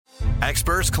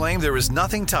Experts claim there is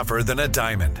nothing tougher than a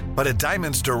diamond. But at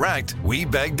Diamonds Direct, we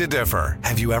beg to differ.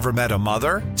 Have you ever met a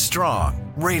mother?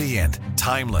 Strong, radiant,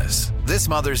 timeless. This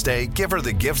Mother's Day, give her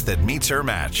the gift that meets her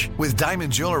match. With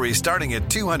diamond jewelry starting at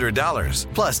 $200.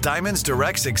 Plus Diamonds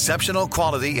Direct's exceptional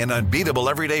quality and unbeatable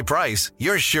everyday price,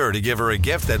 you're sure to give her a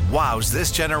gift that wows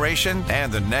this generation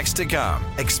and the next to come.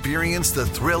 Experience the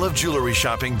thrill of jewelry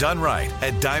shopping done right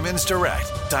at Diamonds Direct.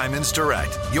 Diamonds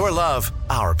Direct. Your love,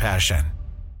 our passion.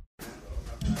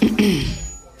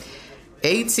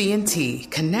 AT&T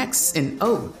connects an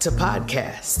ode to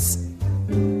podcasts.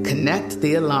 Connect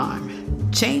the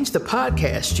alarm. Change the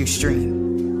podcast you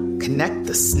stream. Connect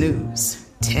the snooze.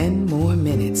 10 more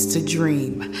minutes to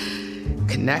dream.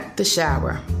 Connect the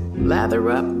shower. Lather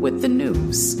up with the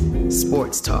news.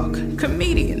 Sports talk,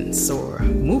 comedians, or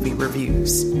movie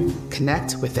reviews.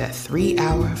 Connect with that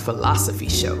 3-hour philosophy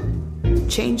show.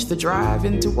 Change the drive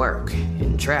into work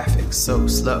in traffic so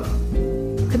slow.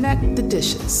 Connect the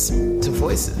dishes to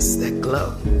voices that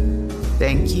glow.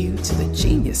 Thank you to the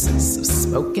geniuses of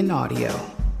spoken audio.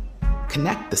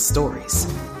 Connect the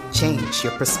stories. Change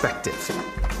your perspective.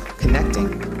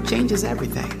 Connecting changes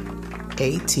everything.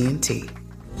 AT&T.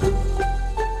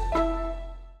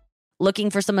 Looking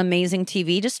for some amazing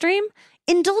TV to stream?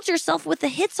 Indulge yourself with the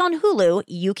hits on Hulu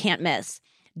you can't miss.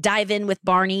 Dive in with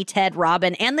Barney, Ted,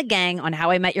 Robin, and the gang on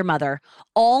How I Met Your Mother.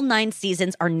 All 9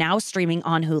 seasons are now streaming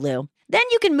on Hulu. Then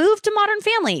you can move to Modern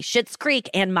Family, Schitt's Creek,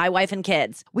 and My Wife and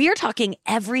Kids. We are talking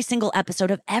every single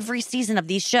episode of every season of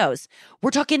these shows.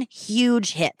 We're talking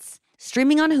huge hits.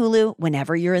 Streaming on Hulu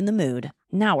whenever you're in the mood.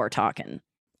 Now we're talking.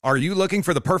 Are you looking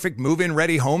for the perfect move-in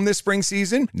ready home this spring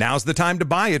season? Now's the time to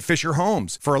buy at Fisher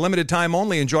Homes. For a limited time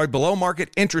only, enjoy below-market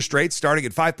interest rates starting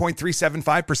at 5.375%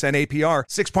 APR,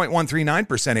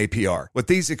 6.139% APR. With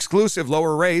these exclusive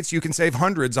lower rates, you can save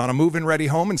hundreds on a move-in ready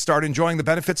home and start enjoying the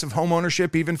benefits of home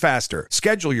ownership even faster.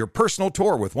 Schedule your personal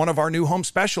tour with one of our new home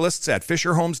specialists at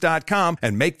FisherHomes.com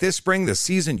and make this spring the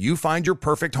season you find your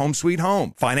perfect home sweet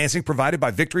home. Financing provided by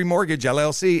Victory Mortgage,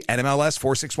 LLC, NMLS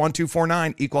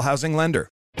 461249, Equal Housing Lender.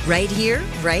 Right here,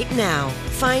 right now.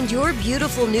 Find your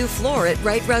beautiful new floor at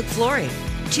Right Rug Flooring.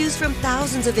 Choose from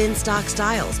thousands of in-stock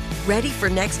styles, ready for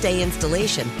next day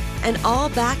installation, and all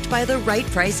backed by the right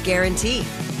price guarantee.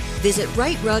 Visit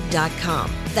rightrug.com.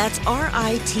 That's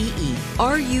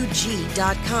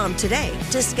RITERUG.com today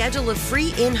to schedule a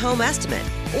free in-home estimate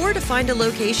or to find a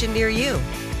location near you.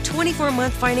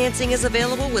 24-month financing is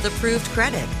available with approved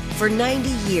credit. For 90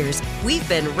 years, we've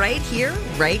been right here,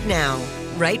 right now.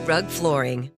 Right Rug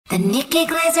Flooring. The Nikki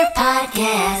Glazer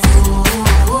Podcast.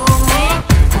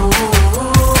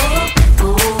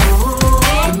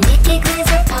 The Nikki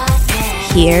Glazer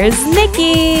Podcast. Here's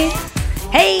Nikki.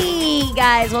 Hey,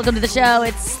 guys. Welcome to the show.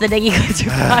 It's the Nikki Glazer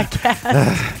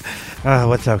Podcast.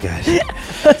 What's up, guys?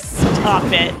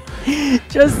 Stop it.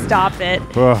 Just stop it.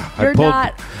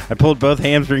 I pulled both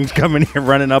hamstrings coming here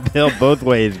running uphill both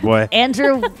ways, boy.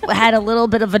 Andrew had a little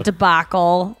bit of a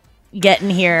debacle getting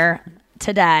here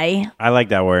today. I like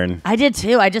that word. I did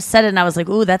too. I just said it and I was like,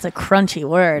 ooh, that's a crunchy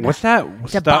word. What's that?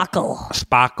 Debacle.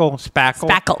 Spackle?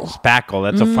 Spackle.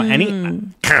 That's a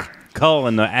fun.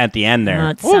 Cull at the end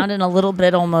there. It sounded a little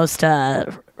bit almost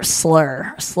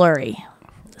slurry.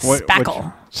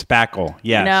 Spackle. Spackle,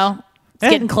 yes. You know?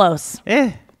 It's getting close.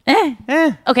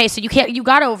 Okay, so you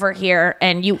got over here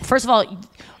and first of all,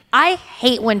 I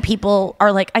hate when people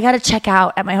are like, I got to check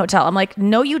out at my hotel. I'm like,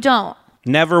 no, you don't.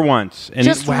 Never once. And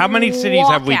just how many cities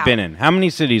have we been in? How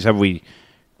many cities have we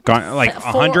gone? Like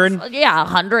 100? Yeah,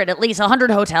 100 at least.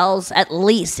 100 hotels at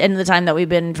least in the time that we've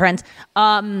been friends.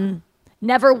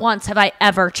 Never once have I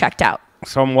ever checked out.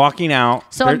 So I'm walking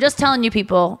out. So I'm just telling you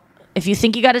people, if you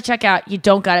think you got to check out, you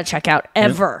don't got to check out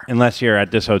ever. Unless you're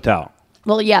at this hotel.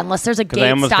 Well, yeah, unless there's a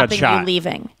gate stopping you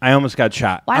leaving. I almost got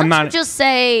shot. Why don't you just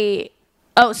say,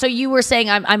 oh, so you were saying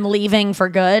I'm leaving for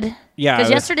good? Yeah. Because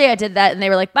yesterday I did that and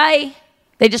they were like, bye.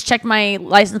 They just checked my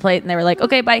license plate and they were like,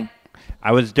 okay, bye.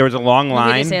 There was a long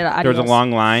line.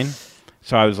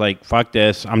 So I was like, fuck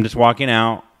this. I'm just walking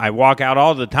out. I walk out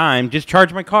all the time. Just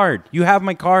charge my card. You have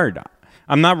my card.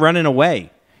 I'm not running away.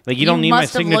 Like, you don't need my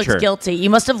signature. You must have looked guilty. You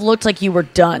must have looked like you were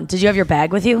done. Did you have your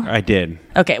bag with you? I did.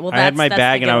 Okay, well, I had my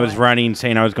bag and I was running,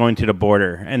 saying I was going to the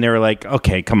border. And they were like,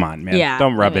 okay, come on, man. Yeah,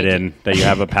 don't rub it in that you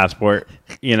have a passport.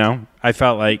 You know? I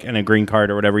felt like, and a green card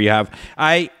or whatever you have.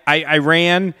 I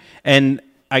ran and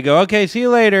I go, okay, see you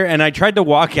later. And I tried to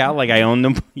walk out like I owned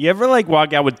them. You ever like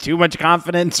walk out with too much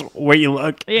confidence where you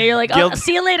look? Yeah, you're like, oh,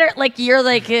 see you later. Like you're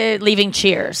like leaving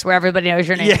Cheers where everybody knows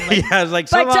your name. Yeah, like, I was like,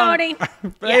 bye, so Tony.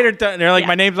 Later, Tony. They're like,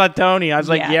 my name's not Tony. I was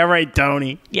like, yeah, right,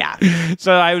 Tony. Yeah.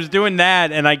 So I was doing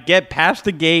that and I get past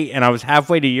the gate and I was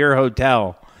halfway to your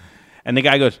hotel. And the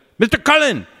guy goes, Mr.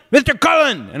 Cullen. Mr.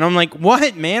 Cullen, and I'm like,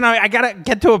 what, man? I gotta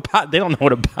get to a pod. They don't know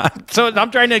what a pod. So I'm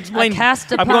trying to explain.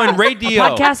 I'm going radio.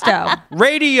 Podcasto.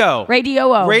 Radio.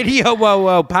 Radio-o.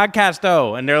 Radio-o-o.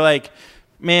 Podcasto. And they're like,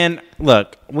 man,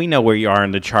 look, we know where you are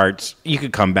in the charts. You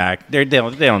could come back. They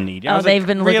don't need you. I Oh, was they've like,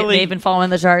 been really? they've been following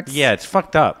the charts. Yeah, it's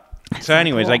fucked up. So,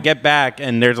 anyways, cool. I get back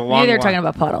and there's a long. Maybe they're line. talking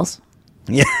about puddles.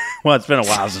 Yeah. Well, it's been a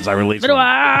while since I released. Been a one.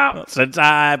 while. Since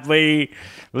I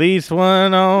released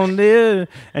one on this.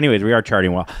 Anyways, we are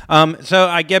charting well. So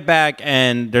I get back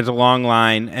and there's a long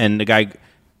line, and the guy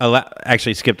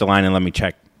actually skipped the line and let me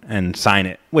check and sign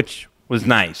it, which was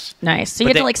nice. Nice. So you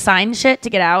had to sign shit to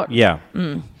get out. Yeah.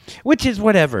 Which is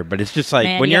whatever, but it's just like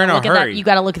Man, when you you're in gotta a look at hurry. that, you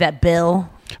got to look at that bill.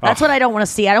 That's what I don't want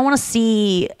to see. I don't want to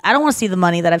see the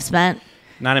money that I've spent.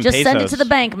 Not in Just pesos. send it to the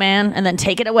bank, man, and then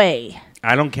take it away.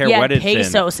 I don't care Yeah, what it's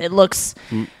pesos. It looks.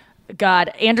 God,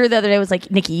 Andrew the other day was like,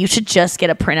 Nikki, you should just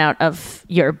get a printout of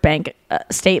your bank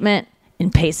statement in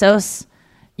pesos.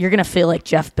 You're gonna feel like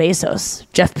Jeff Bezos.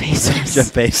 Jeff Bezos.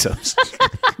 Jeff Bezos.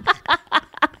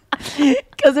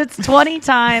 Because it's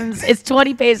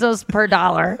 20 pesos per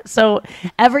dollar. So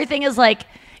everything is like,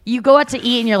 you go out to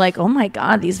eat and you're like, oh my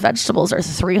God, these vegetables are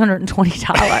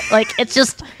 $320. Like, it's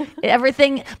just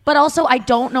everything. But also, I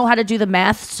don't know how to do the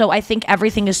math. So I think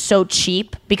everything is so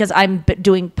cheap because I'm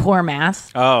doing poor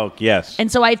math. Oh, yes.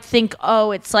 And so I think,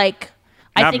 it's like,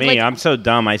 Not me. I'm so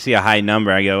dumb. I see a high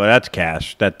number. I go, well, that's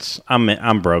cash.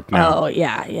 I'm broke now. Oh,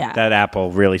 yeah. That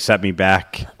Apple really set me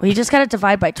back. Well, you just got to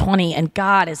divide by 20, and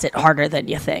God, is it harder than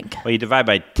you think. Well, you divide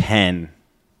by 10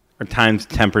 or times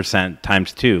 10%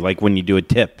 times 2, like when you do a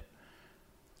tip.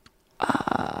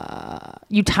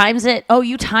 You times it. Oh,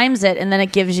 you times it, and then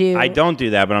it gives you. I don't do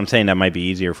that, but I'm saying that might be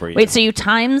easier for you. Wait, so you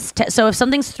times. So if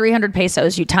something's 300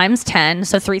 pesos, you times 10,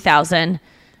 so 3,000,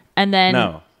 and then.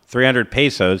 No, 300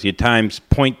 pesos, you times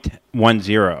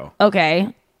 0.10.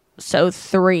 Okay, so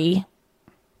 3.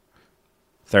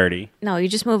 30. No, you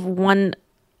just move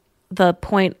the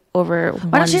point over.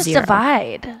 Why don't you just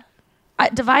divide?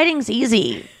 Dividing's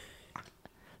easy.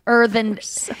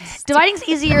 Dividing's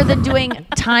easier than doing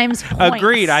times points.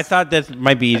 Agreed. I thought that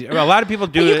might be easy. A lot of people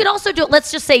do You it. could also do it. Let's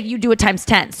just say you do it times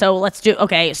 10. So let's do,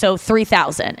 so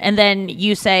 3,000. And then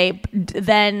you say,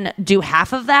 then do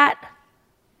half of that.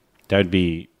 That would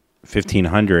be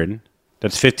 1,500.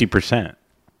 That's 50%.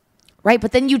 Right.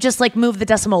 But then you just like move the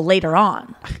decimal later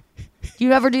on. Do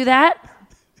you ever do that?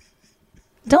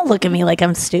 Don't look at me like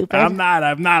I'm stupid. I'm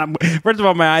not. First of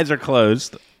all, my eyes are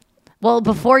closed. Well,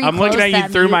 before you I'm looking close at you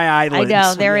them, through my eyelids. I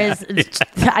know. There Yeah. is.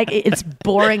 It's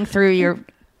boring through your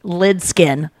lid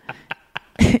skin.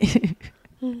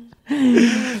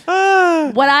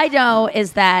 What I know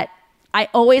is that I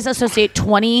always associate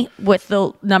 20 with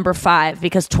the number 5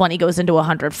 because 20 goes into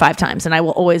 100 5 times. And I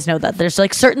will always know that. There's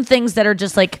like certain things that are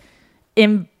just like,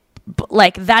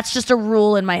 that's just a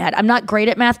rule in my head. I'm not great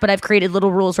at math, but I've created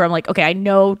little rules where I'm like, okay, I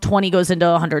know 20 goes into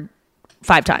 100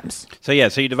 5 times. So yeah,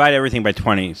 so you divide everything by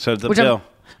 20. So the bill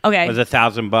was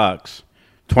 $1,000,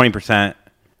 20%,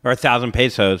 or 1,000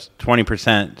 pesos,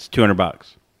 20% is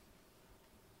 $200.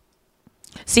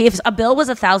 See, if a bill was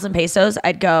 1,000 pesos,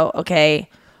 I'd go, okay,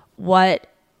 what?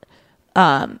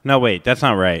 No, wait, that's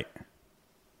not right.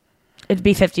 It'd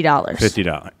be $50.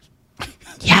 $50.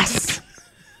 Yes.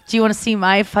 Do you want to see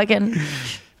my fucking?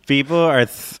 People are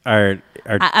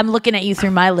I'm looking at you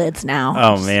through my lids now.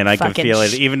 Oh man, I can Fucking feel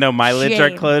it. Even though my lids are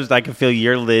shame. closed, I can feel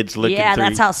your lids looking Yeah, through.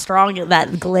 that's how strong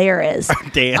that glare is.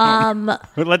 Damn.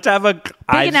 Let's have a big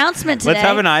announcement today. Let's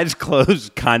have an eyes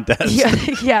closed contest.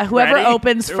 Yeah, whoever Ready?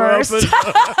 opens Who first. opens-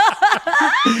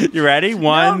 You ready?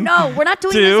 One. No, we're not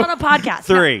doing two, this on a podcast.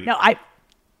 three. No,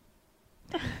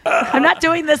 I'm not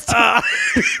doing this.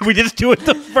 We just do it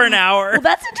for an hour. Well,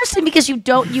 that's interesting because you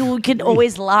can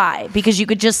always lie because you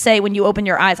could just say when you open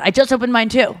your eyes, I just opened mine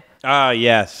too. Oh,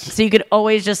 yes. So you could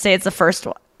always just say it's the first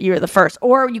one. You're the first.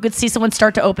 Or you could see someone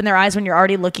start to open their eyes when you're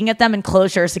already looking at them and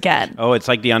close yours again. Oh, it's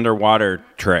like the underwater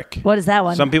trick. What is that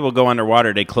one? Some people go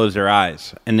underwater, they close their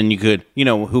eyes. And then you could,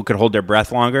 who could hold their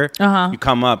breath longer? Uh-huh. You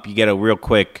come up, you get a real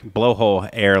quick blowhole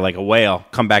air like a whale,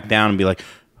 come back down and be like,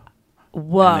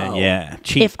 Whoa. and then, yeah,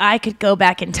 cheat. If I could go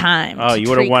back in time. Oh, to you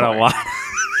would have won a Treecorn lot.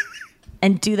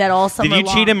 And do that all summer Did you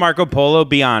long. cheat in Marco Polo?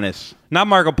 Be honest. Not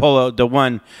Marco Polo, the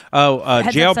one, Heads Up,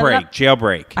 Jailbreak. 7 Up?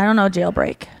 Jailbreak. I don't know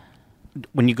jailbreak.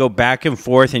 When you go back and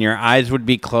forth and your eyes would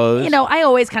be closed. I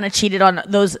always kind of cheated on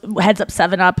those Heads Up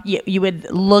 7 Up. You would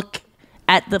look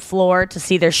at the floor to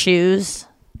see their shoes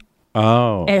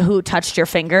Oh. and who touched your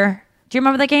finger. Do you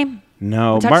remember that game?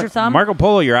 No, Touch your thumb? Marco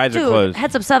Polo, your eyes are Dude, closed.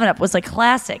 Heads Up 7-Up was like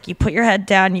classic. You put your head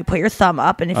down, you put your thumb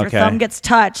up, and if your Okay. thumb gets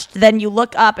touched, then you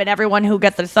look up, and everyone who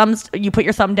gets their thumbs, you put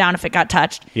your thumb down if it got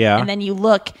touched. Yeah. And then you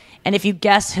look, and if you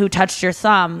guess who touched your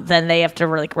thumb, then they have to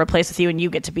like replace with you, and you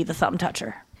get to be the thumb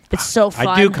toucher. It's so fun.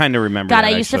 I do kind of remember God,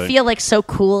 that, I used to actually. feel like so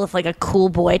cool if like a cool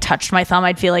boy touched my thumb.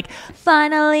 I'd feel like,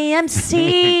 finally I'm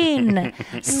seen.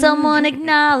 Someone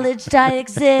acknowledged I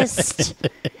exist.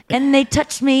 And they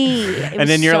touched me. It And was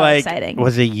then you're so like, exciting.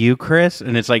 was it you, Chris?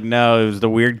 And it's like, no, it was the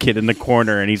weird kid in the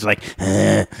corner. And he's like,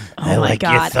 I Oh my like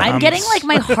your God. I'm getting thumbs. like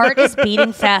my heart is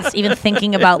beating fast even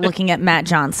thinking about looking at Matt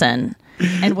Johnson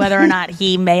and whether or not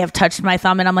he may have touched my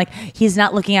thumb. And I'm like, he's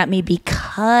not looking at me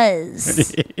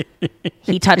because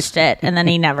he touched it. And then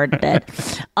he never did.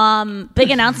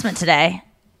 Big announcement today.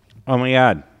 Oh my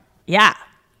God. Yeah.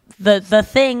 The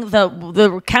thing,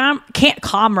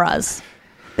 cameras.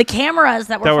 The cameras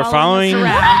that were following us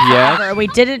around Yes. forever. We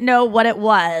didn't know what it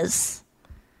was.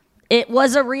 It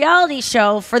was a reality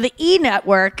show for the E!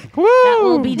 Network that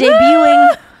will be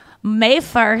debuting May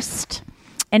 1st.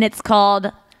 And it's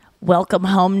called Welcome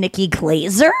Home, Nikki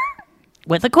Glazer?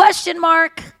 With a question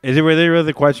mark. Is it really with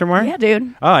a question mark? Yeah,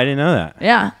 dude. Oh, I didn't know that.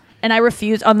 Yeah. And I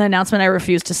refused on the announcement. I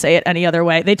refused to say it any other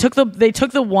way. They took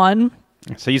the one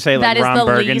So you say That like is Ron the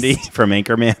Burgundy least- from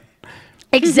Anchorman?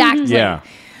 exactly. Yeah.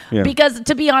 Yeah. Because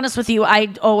to be honest with you, I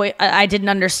didn't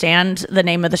understand the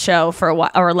name of the show for a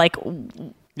while, or like,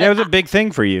 Yeah, it was a big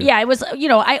thing for you. yeah, it was.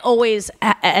 I always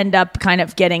end up kind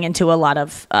of getting into a lot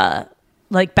of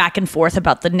like back and forth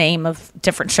about the name of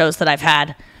different shows that I've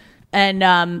had,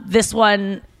 and this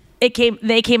one, they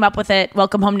came up with it.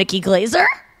 Welcome Home, Nikki Glazer,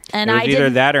 and It was I either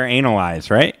didn't. that or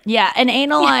Analyze, right? Yeah, and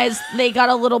Analyze, they got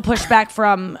a little pushback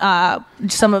from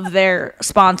some of their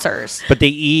sponsors. But the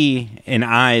E in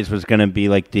eyes was going to be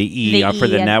like the E The for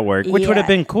the E and- network, which would have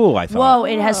yeah. been cool, I thought. Whoa,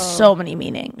 it has so many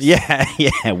meanings. Yeah,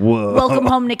 yeah, whoa. Welcome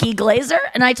Home, Nikki Glazer.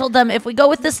 And I told them, if we go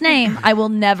with this name, I will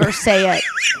never say it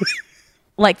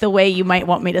like the way you might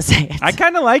want me to say it. I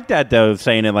kind of like that, though,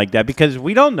 saying it like that, because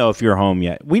we don't know if you're home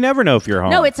yet. We never know if you're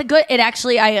home. No, it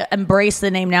actually, I embrace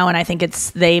the name now, and I think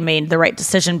they made the right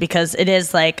decision, because it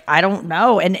is like, I don't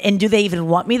know. And do they even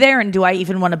want me there? And do I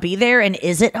even want to be there? And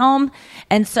is it home?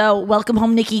 And so, Welcome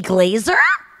Home, Nikki Glazer.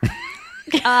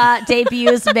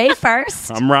 Debuts May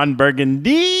 1st. I'm Ron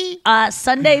Burgundy.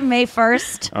 Sunday, May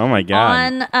 1st. Oh, my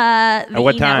God. On the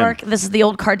what E! time? Network. This is the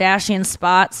old Kardashian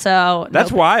spot, so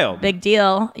That's wild. Big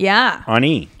deal. Yeah. On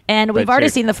E. And we've But already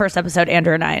sick. seen the first episode,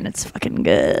 Andrew and I, and it's fucking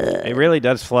good. It really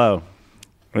does flow.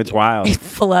 It's wild. It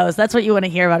flows. That's what you want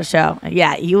to hear about a show.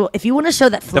 Yeah, if you want a show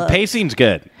that The flows. pacing's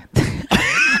good.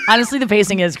 Honestly, the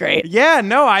pacing is great. Yeah,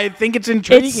 no, I think it's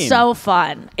intriguing. It's so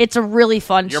fun. It's a really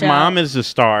fun Your show. mom is the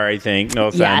star, I think. No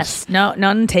offense. Yes. No,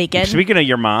 none taken. Speaking of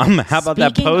your mom, how about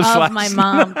that Speaking post of last my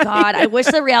mom, God, I wish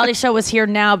the reality show was here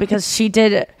now, because she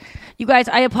did. You guys,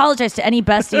 I apologize to any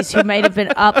besties who might have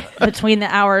been up between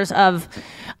the hours of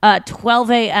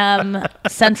 12 a.m.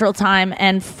 Central Time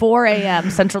and 4 a.m.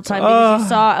 Central Time, because you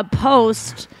saw a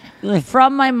post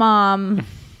from my mom.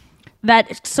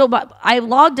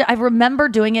 I remember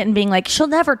doing it and being like, she'll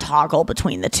never toggle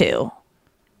between the two.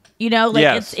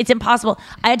 Yes. It's impossible.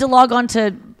 I had to log on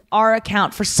to our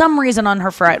account for some reason on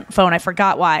her phone. I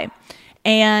forgot why.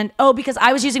 And because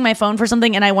I was using my phone for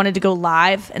something and I wanted to go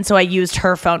live, and so I used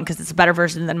her phone because it's a better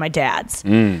version than my dad's.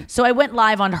 So I went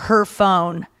live on her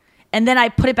phone, and then I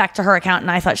put it back to her account, and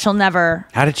I thought she'll never.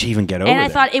 How did she even get over And I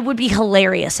that? thought it would be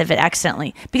hilarious if it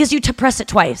accidentally, because you press it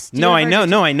twice. Do you No, I ever know. just-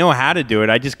 No, I know how to do it.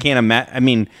 I just can't imagine. I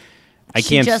mean, I She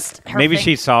can't. just- her Maybe thing-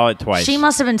 she saw it twice. She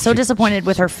must have been so disappointed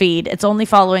with her feed. It's only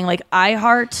following like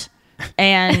iHeart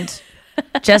and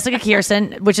Jessica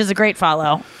Kierson, which is a great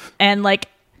follow. And like,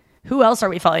 who else are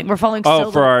we following? We're following. Oh,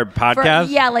 so for our podcast?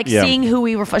 Yeah. Seeing who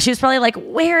we were. She was probably like,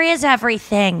 "Where is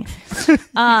everything?"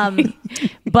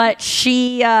 But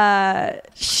she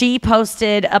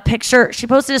posted a picture. She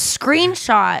posted a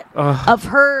screenshot of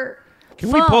her.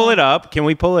 Can we pull it up? Can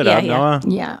we pull it up, Noah?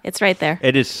 Yeah. It's right there.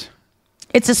 It is.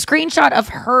 It's a screenshot of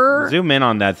her. Zoom in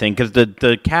on that thing, because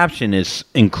the caption is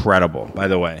incredible. By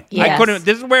the way, I Yes. couldn't.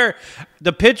 This is where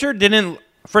the picture didn't.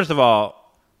 First of all,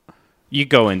 you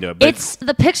go into it. But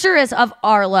The picture is of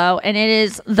Arlo, and it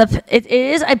is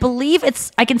I believe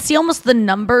I can see almost the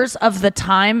numbers of the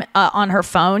time on her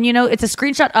phone. It's a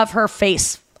screenshot of her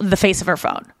face, the face of her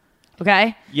phone.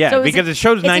 Okay. yeah, So because it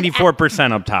shows it's an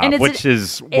 94% up top, and it's which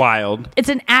is wild. It's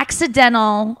an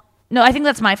accidental No, I think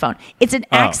that's my phone. It's an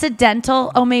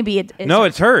accidental. Oh, maybe it. No,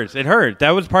 it's hers. It hurt.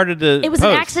 That was part of the. It was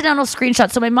post. an accidental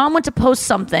screenshot. So my mom went to post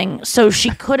something, so she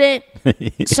couldn't.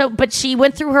 But she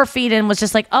went through her feed and was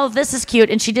just like, "Oh, this is cute,"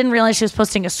 and she didn't realize she was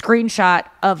posting a screenshot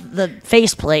of the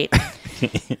faceplate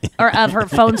or of her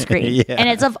phone screen, Yeah. and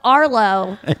it's of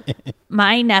Arlo,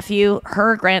 my nephew,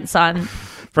 her grandson,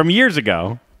 from years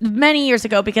ago. many years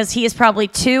ago, because he is probably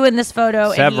 2 in this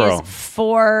photo, Several. and he is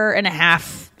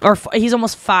 4.5, or he's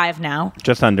almost 5 now.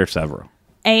 Just under several.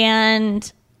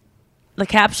 And the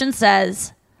caption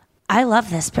says, "I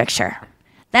love this picture.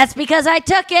 That's because I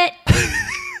took it."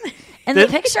 And the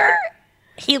picture,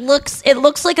 it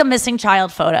looks like a missing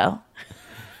child photo.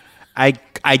 I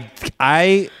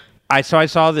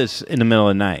saw this in the middle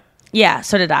of the night. Yeah,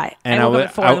 so did I. And I woke up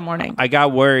at 4 in the morning. I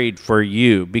got worried for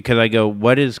you because I go,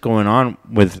 what is going on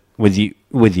with you?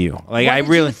 Like, What did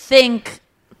you think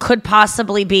could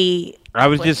possibly be? I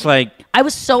was just like, I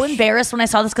was so embarrassed when I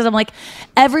saw this because I'm like,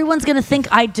 everyone's gonna think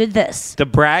I did this. the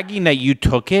bragging that you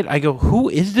took it. I go, who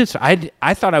is this?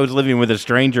 I thought I was living with a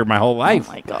stranger my whole life.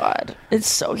 Oh my god, it's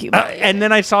so humiliating. And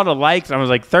then I saw the likes. And I was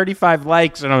like, 35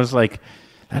 likes, and I was like,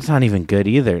 that's not even good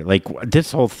either. Like,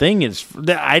 this whole thing is.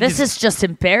 This is just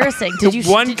embarrassing. Did you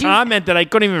one did you- comment that I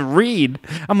couldn't even read?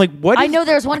 I'm like, what? I is- know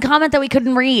there's one comment that we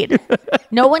couldn't read.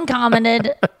 No one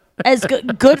commented. As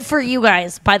good for you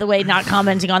guys, by the way, not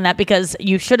commenting on that, because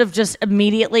you should have just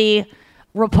immediately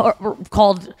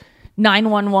called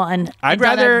 911. I'd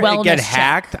rather it get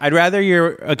hacked. I'd rather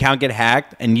your account get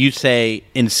hacked and you say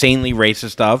insanely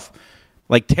racist stuff,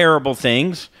 like terrible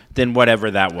things, than whatever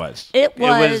that was. It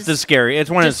was the scary. It's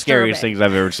one of the scariest disturbing. things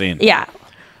I've ever seen. Yeah.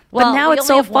 Well, But now we it's only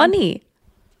so have one- funny.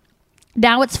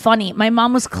 Now it's funny. My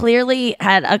mom was clearly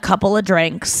had a couple of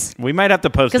drinks. We might have to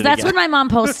post it Because that's again. when my mom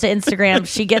posts to Instagram.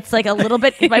 She gets like a little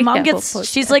bit. My mom Yeah, we'll post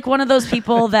she's like one of those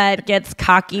people that gets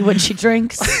cocky when she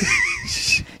drinks.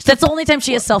 That's the only time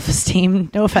she has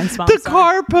self-esteem. No offense, mom. The sorry.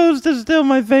 car post is still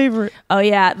my favorite. Oh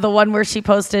yeah, the one where she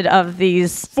posted of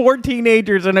these. 4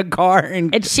 teenagers in a car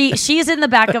and She's in the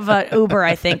back of an Uber,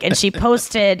 I think, and she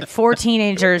posted 4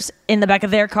 teenagers in the back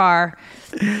of their car.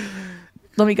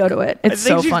 Let me go to it. I It's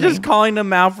think so she's funny. just calling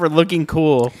them out for looking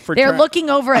cool. They're looking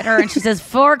over at her, and she says,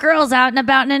 4 girls out and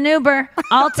about in an Uber,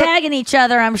 all tagging each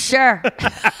other, I'm sure.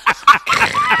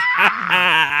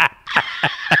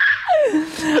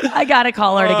 I gotta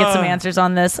call her to get some answers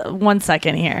on this. 1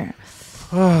 second here.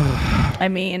 I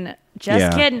mean,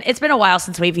 just kidding. It's been a while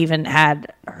since we've even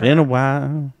had her. Been a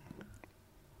while.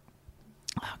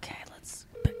 Okay, let's.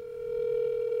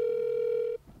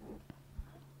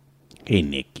 Hey,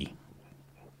 Nikki.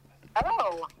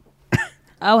 Hello.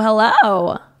 Oh,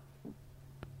 hello.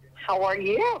 How are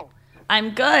you?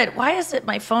 I'm good. Why is it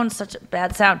my phone's such a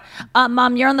bad sound?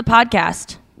 Mom, you're on the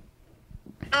podcast.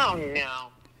 Oh no.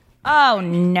 Oh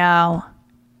no.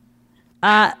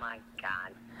 Oh my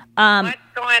God. What's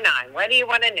going on? What do you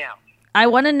want to know? I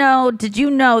want to know, did you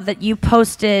know that you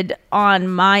posted on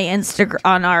my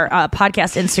on our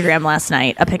podcast Instagram last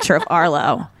night a picture of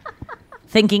Arlo,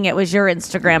 thinking it was your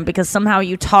Instagram because somehow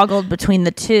you toggled between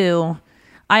the two.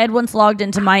 I had once logged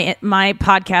into my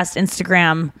podcast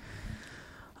Instagram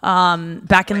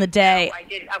back in the day. No, I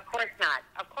did. Of course not.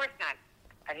 Of course not.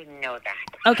 I didn't know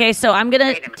that. Okay, so I'm Wait a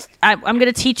minute.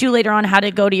 gonna teach you later on how to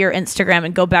go to your Instagram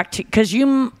and go back to, because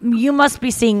you must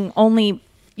be seeing only.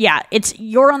 Yeah,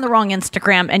 you're on the wrong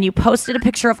Instagram, and you posted a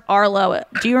picture of Arlo.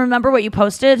 Do you remember what you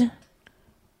posted?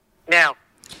 No.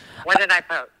 What did I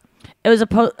post? It was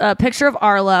a picture of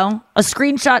Arlo, a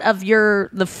screenshot of your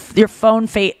phone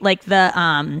like the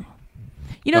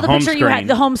The the home picture you screen. had,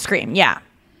 the home screen, yeah.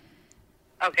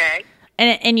 Okay.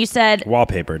 And you said,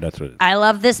 Wallpaper, that's what it is. "I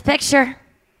love this picture."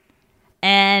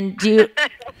 And do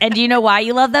you know why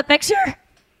you love that picture?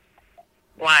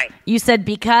 Why? You said,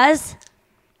 "Because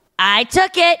I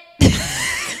took it."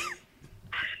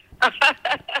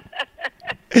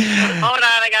 Hold on,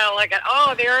 I gotta look at.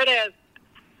 Oh, there it is.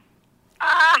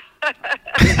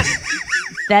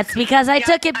 That's because I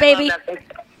took it, I baby. love that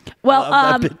picture. Well,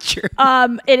 Love that picture.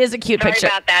 it is a cute Sorry picture.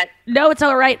 about that. No, it's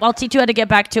all right. I'll teach you how to get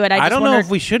back to it. I I just don't know wondered-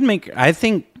 if we should make. I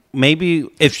think maybe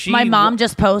if she. My mom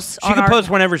just posts. She on can our, post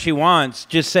whenever she wants.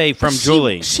 Just say from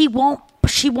Julie. She won't.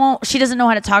 She doesn't know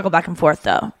how to toggle back and forth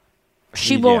though.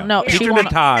 She won't know. Teach She her won't.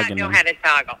 to tog. I and know then- how to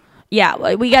toggle.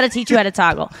 Yeah, we got to teach you how to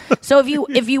toggle. So if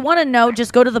you want to know,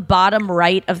 just go to the bottom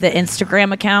right of the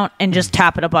Instagram account and just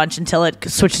tap it a bunch until it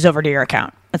switches over to your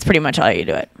account. That's pretty much how you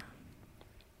do it.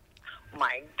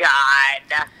 My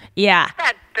God. Yeah.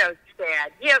 That's so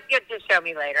understand. You just show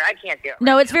me later. I can't do it.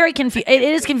 No, it's very confusing. It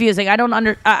is confusing.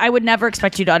 I would never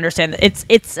expect you to understand.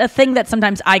 It's a thing that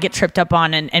sometimes I get tripped up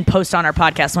on and post on our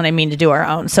podcast when I mean to do our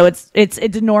own. So it's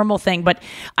a normal thing. But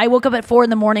I woke up at 4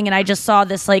 a.m. and I just saw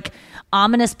this like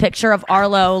ominous picture of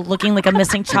Arlo looking like a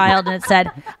missing child, and it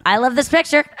said, "I love this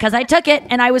picture because I took it."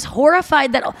 And I was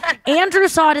horrified that Andrew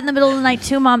saw it in the middle of the night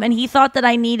too, Mom, and he thought that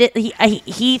I needed.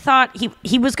 He thought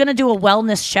he was going to do a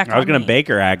wellness check. I was going to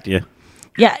Baker Act you.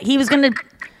 Yeah, he was going to.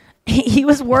 He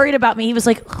was worried about me. He was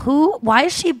like, why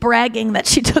is she bragging that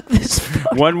she took this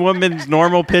photo? One woman's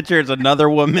normal picture is another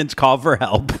woman's call for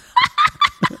help.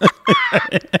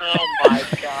 Oh, my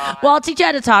God. Well, I'll teach you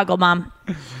how to toggle, Mom.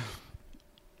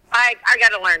 I got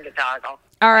to learn to toggle.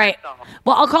 All right. That's all.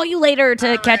 Well, I'll call you later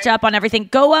to catch up on everything.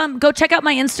 Go check out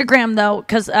my Instagram, though,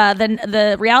 because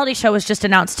the reality show was just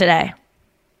announced today.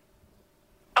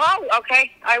 Oh,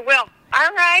 okay. I will.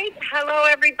 All right. Hello,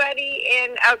 everybody.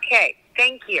 And okay.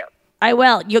 Thank you. I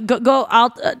will. You go.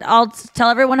 I'll tell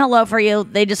everyone hello for you.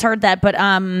 They just heard that, but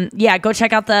yeah, go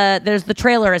check out the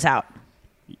trailer is out.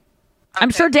 Okay. I'm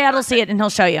sure Dad will see it and he'll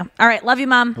show you. All right. Love you,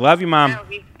 Mom. Love you, Mom. No,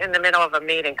 he's in the middle of a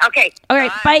meeting. Okay. All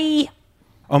right. Bye.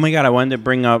 Oh my God, I wanted to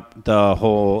bring up the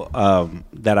whole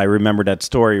that I remembered that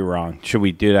story wrong. Should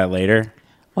we do that later?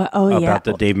 Well, oh yeah. About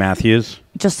the Dave Matthews?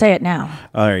 Just say it now.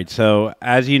 All right. So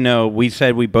as you know, we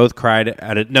said we both cried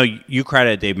at it. No, you cried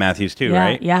at Dave Matthews too,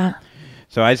 right? Yeah.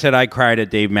 So I said I cried at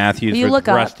Dave Matthews with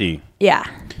Rusty. Up. Yeah.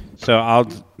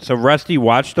 So Rusty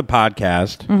watched the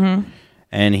podcast,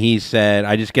 and he said,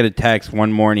 I just get a text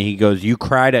one morning. He goes, "You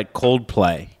cried at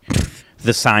Coldplay,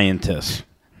 The Scientist."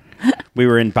 We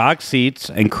were in box seats,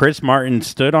 and Chris Martin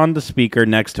stood on the speaker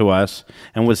next to us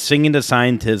and was singing The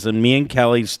Scientist, and me and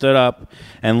Kelly stood up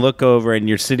and look over, and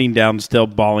you're sitting down still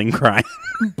bawling, crying.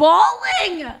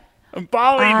 Bawling? I'm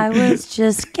bawling. I was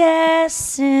just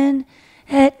guessing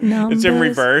at numbers. It's in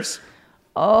reverse.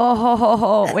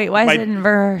 Oh, wait, why is it in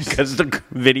reverse? Because the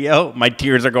video, my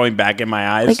tears are going back in my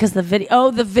eyes. Because the video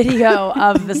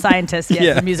of The Scientist, yes,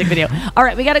 yeah. The music video. All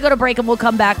right, we got to go to break, and we'll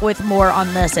come back with more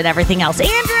on this and everything else.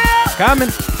 Andrew! Coming.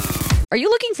 Are you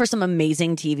looking for some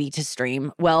amazing TV to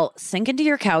stream? Well, sink into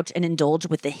your couch and indulge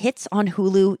with the hits on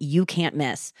Hulu you can't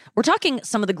miss. We're talking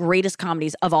some of the greatest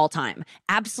comedies of all time.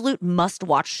 Absolute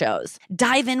must-watch shows.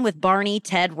 Dive in with Barney,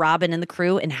 Ted, Robin, and the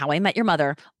crew in How I Met Your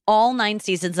Mother. All 9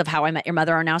 seasons of How I Met Your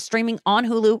Mother are now streaming on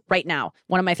Hulu right now.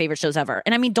 One of my favorite shows ever.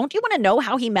 And I mean, don't you want to know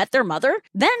how he met their mother?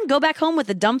 Then go back home with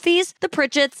the Dumfies, the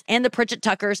Pritchetts, and the Pritchett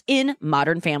Tuckers in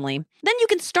Modern Family. Then you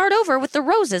can start over with the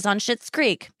Roses on Schitt's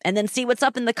Creek. And then see what's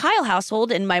up in the Kyle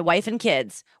household in My Wife and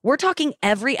Kids. We're talking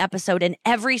every episode and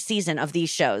every season of these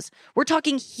shows. We're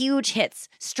talking huge hits,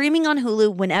 streaming on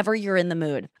Hulu whenever you're in the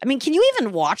mood. I mean, can you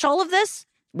even watch all of this?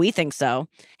 We think so.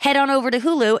 Head on over to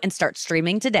Hulu and start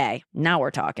streaming today. Now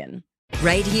we're talking.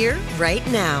 Right here, right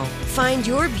now. Find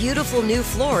your beautiful new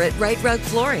floor at Right Rug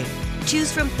Flooring. Choose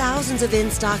from thousands of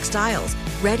in-stock styles,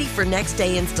 ready for next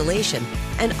day installation,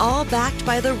 and all backed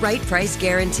by the right price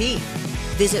guarantee.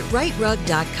 Visit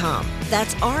rightrug.com.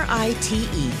 That's RITERUG.com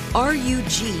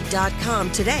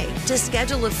today to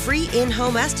schedule a free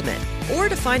in-home estimate or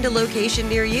to find a location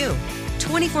near you.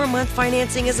 24-month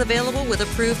financing is available with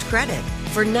approved credit.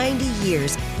 For 90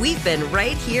 years, we've been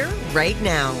right here, right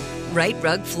now. Right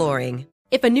Rug Flooring.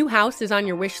 If a new house is on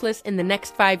your wish list in the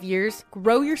next 5 years,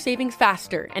 grow your savings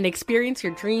faster and experience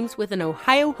your dreams with an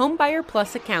Ohio Homebuyer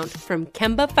Plus account from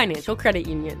Kemba Financial Credit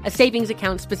Union. A savings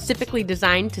account specifically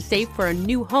designed to save for a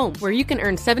new home where you can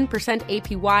earn 7%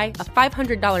 APY,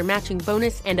 a $500 matching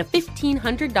bonus, and a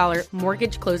 $1,500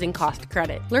 mortgage closing cost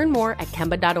credit. Learn more at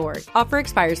Kemba.org. Offer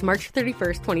expires March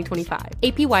 31st, 2025.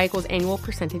 APY equals annual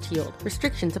percentage yield.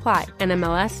 Restrictions apply.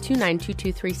 NMLS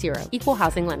 292230. Equal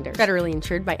housing lender. Federally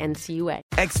insured by NCUA.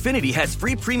 Xfinity has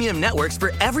free premium networks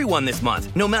for everyone this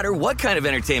month, no matter what kind of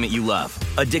entertainment you love.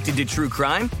 Addicted to true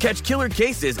crime? Catch killer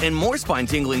cases and more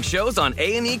spine-tingling shows on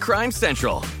A&E Crime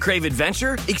Central. Crave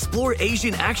adventure? Explore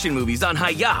Asian action movies on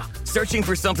Hi-Ya. Searching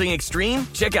for something extreme?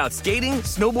 Check out skating,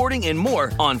 snowboarding, and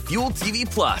more on Fuel TV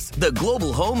Plus, the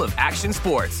global home of action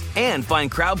sports. And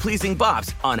find crowd-pleasing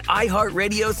bops on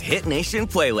iHeartRadio's Hit Nation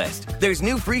playlist. There's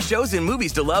new free shows and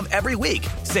movies to love every week.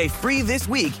 Say free this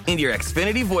week in your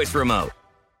Xfinity voice remote.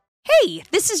 Hey,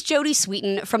 this is Jodie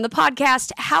Sweetin from the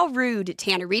podcast How Rude,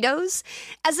 Tanneritos.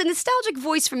 As a nostalgic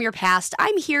voice from your past,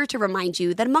 I'm here to remind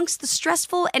you that amongst the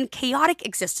stressful and chaotic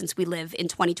existence we live in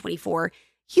 2024,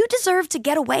 you deserve to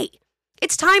get away.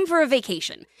 It's time for a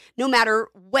vacation, no matter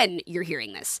when you're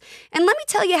hearing this. And let me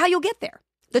tell you how you'll get there.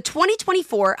 The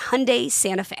 2024 Hyundai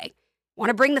Santa Fe. Want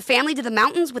to bring the family to the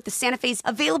mountains with the Santa Fe's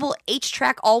available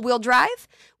H-Track all-wheel drive?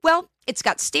 Well, it's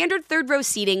got standard third-row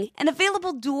seating and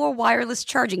available dual wireless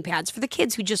charging pads for the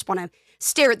kids who just want to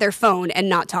stare at their phone and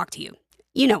not talk to you.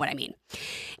 You know what I mean.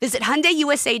 Visit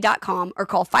HyundaiUSA.com or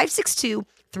call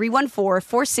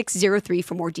 562-314-4603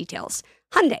 for more details.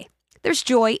 Hyundai, there's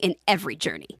joy in every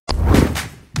journey.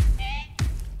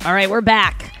 All right, we're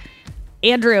back.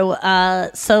 Andrew,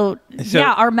 so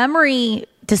our memory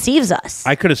deceives us.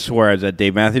 I could have swore I was at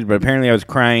Dave Matthews, but apparently I was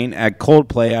crying at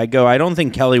Coldplay. I go, I don't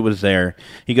think Kelly was there.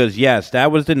 He goes, yes,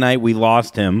 that was the night we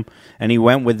lost him, and he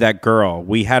went with that girl.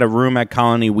 We had a room at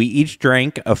Colony. We each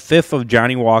drank a fifth of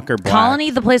Johnny Walker Black. Colony,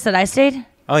 the place that I stayed?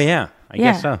 Oh, yeah. I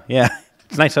guess so. Yeah.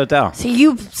 It's a nice hotel. So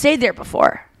you've stayed there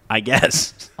before? I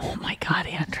guess. Oh, my God,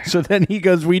 Andrew. So then he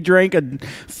goes, we drank a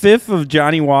fifth of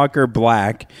Johnny Walker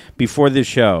Black before the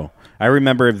show. I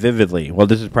remember it vividly. Well,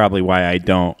 this is probably why I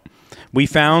don't. We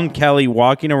found Kelly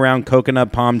walking around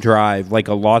Coconut Palm Drive like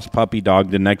a lost puppy dog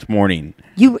the next morning.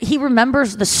 He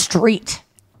remembers the street.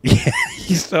 Yeah,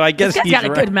 so I guess he's got a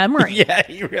good memory. Yeah,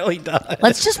 he really does.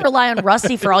 Let's just rely on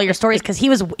Rusty for all your stories because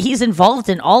he's involved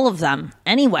in all of them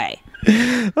anyway.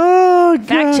 Oh, God.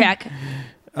 Fact check.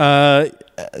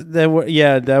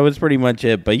 That was pretty much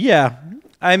it. But yeah,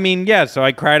 I mean, yeah. So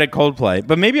I cried at Coldplay,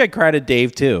 but maybe I cried at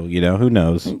Dave too. You know, who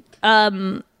knows?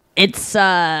 It's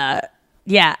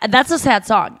yeah, that's a sad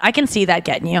song. I can see that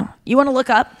getting you. You want to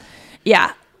look up?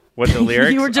 Yeah. What, the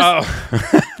lyrics? You were just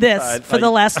this for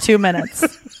the last 2 minutes.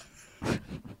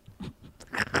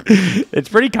 It's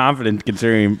pretty confident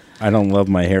considering I don't love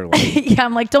my hairline. Yeah,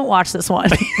 I'm like, don't watch this one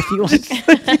if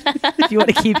you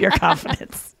want to keep your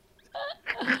confidence.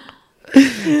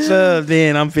 So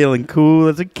then I'm feeling cool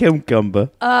as a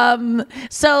cucumber.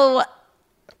 So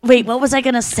wait, what was I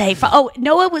going to say?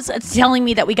 Noah was telling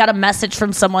me that we got a message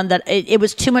from someone that it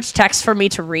was too much text for me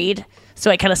to read,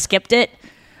 so I kind of skipped it.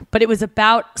 But it was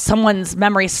about someone's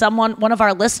memory. One of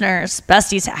our listeners,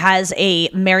 besties, has a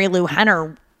Mary Lou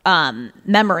Henner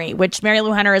memory, which Mary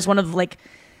Lou Henner is one of like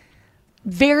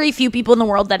very few people in the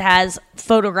world that has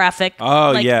photographic.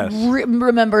 Oh, yes.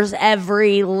 Remembers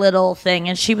every little thing.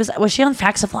 And she was she on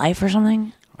Facts of Life or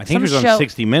something? I think she was on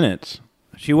 60 Minutes.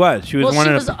 She was. She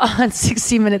was on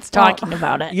 60 Minutes talking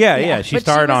about it. Yeah. She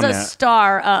starred on that. She was a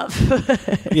star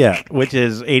of. Yeah, which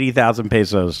is 80,000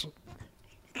 pesos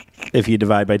if you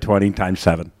divide by 20 times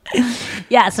 7.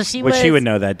 Yeah, so she Which she would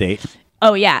know that date.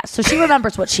 Oh, yeah. So she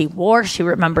remembers what she wore. She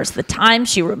remembers the time.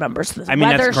 She remembers the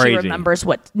weather. That's crazy. She remembers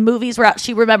what movies were out.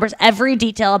 She remembers every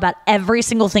detail about every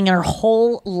single thing in her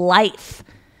whole life.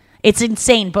 It's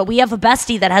insane. But we have a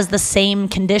bestie that has the same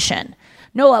condition.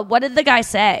 Noah, what did the guy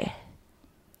say?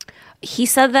 He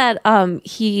said that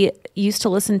he used to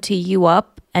listen to You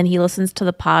Up, and he listens to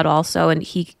the pod also, and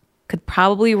he could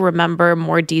probably remember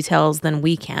more details than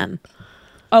we can.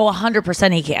 Oh,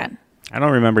 100% he can. I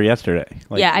don't remember yesterday.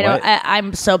 Yeah, I don't.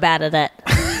 I'm so bad at it.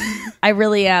 I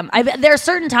really am. There are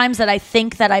certain times that I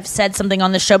think that I've said something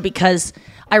on the show because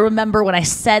I remember when I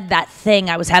said that thing,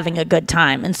 I was having a good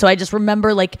time. And so I just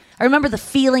remember, I remember the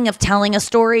feeling of telling a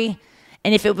story.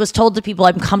 And if it was told to people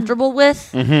I'm comfortable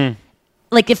with,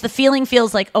 like if the feeling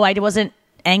feels like, oh, I wasn't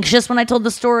anxious when I told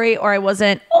the story, or I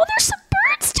wasn't, oh, there's some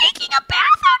birds taking a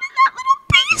bath out in that little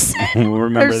basin. We'll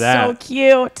remember that. They're so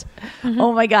cute.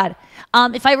 Oh, my God.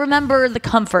 If I remember the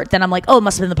comfort, then I'm like, oh, it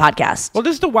must have been the podcast. Well,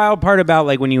 this is the wild part about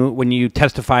like when you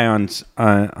testify on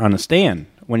a stand.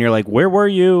 When you're like, where were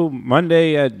you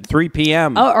Monday at 3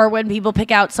 p.m.? Oh, or when people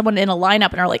pick out someone in a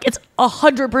lineup and are like, it's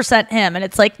 100% him. And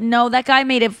it's like, no, that guy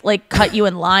may have like cut you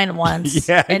in line once.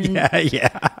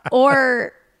 Yeah.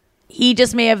 Or he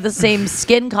just may have the same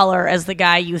skin color as the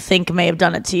guy you think may have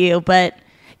done it to you. But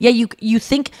yeah, you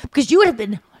think, because you would have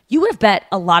bet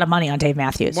a lot of money on Dave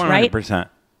Matthews, 100%. Right? 100%.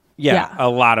 Yeah, a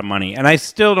lot of money. And I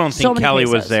still don't think Kelly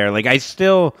was there. Like, I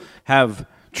still have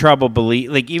trouble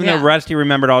believing. Like, even though Rusty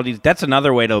remembered all these, that's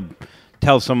another way to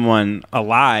tell someone a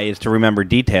lie is to remember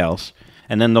details.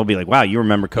 And then they'll be like, wow, you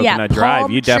remember Coconut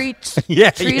Drive. You Tree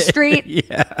Street.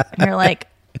 Yeah. And you're like,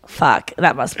 fuck,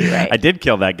 that must be right. I did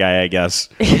kill that guy, I guess.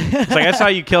 It's like, I saw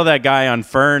you kill that guy on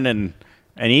Fern and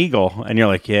an eagle, and you're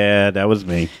like, yeah, that was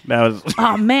me.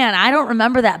 Oh man, I don't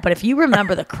remember that, but if you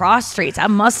remember the cross streets, I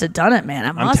must have done it,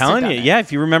 man. I'm telling you, yeah,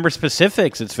 if you remember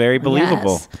specifics, it's very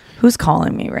believable. Yes. Who's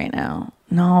calling me right now?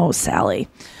 No, Sally.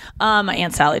 My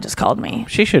Aunt Sally just called me.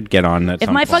 She should get on that.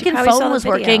 If my fucking phone was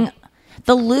working,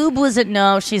 the lube wasn't.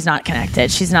 No, she's not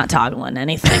connected. She's not toggling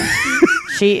anything.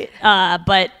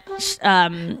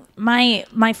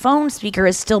 My phone speaker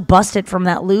is still busted from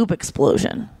that lube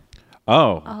explosion.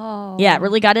 Oh. Yeah, it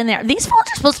really got in there. These phones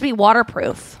are supposed to be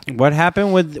waterproof. What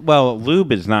happened with,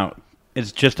 lube is not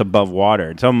it's just above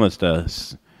water. It's almost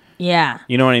Yeah.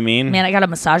 You know what I mean? Man, I got a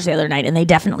massage the other night, and they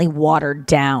definitely watered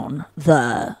down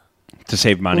the To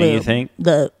save money, lube, you think?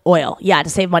 the oil. Yeah, to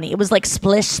save money. It was like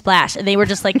splish splash, and they were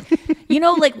just like,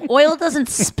 like oil doesn't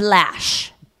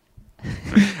splash.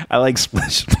 I like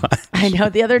splish splash. I know.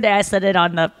 The other day I said it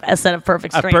on a set of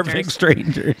Perfect Strangers. Perfect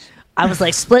Strangers. I was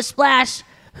like, splish splash.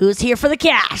 Who's here for the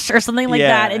cash or something like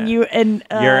Yeah. that? And your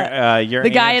the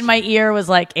guy in my ear was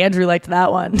like, Andrew liked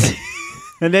that one.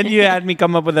 And then you had me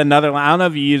come up with another line. I don't know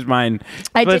if you used mine.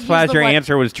 I Splish did splash. use the Your one-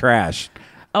 answer was trash.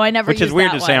 Oh, I never. Which is used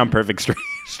weird that to say one. on Perfect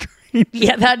Strangers.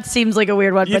 Yeah, that seems like a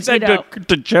weird one. You but said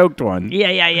the choked one.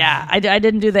 Yeah. I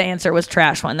didn't do the answer was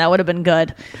trash one. That would have been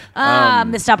good.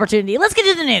 Missed opportunity. Let's get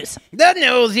to the news. The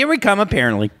news. Here we come,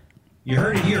 apparently. You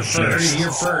heard it here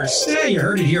first. Yeah, you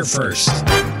heard it here first.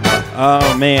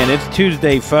 Oh, man. It's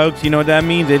Tuesday, folks. You know what that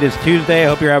means? It is Tuesday. I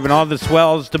hope you're having all the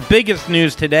swells. The biggest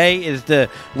news today is the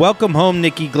Welcome Home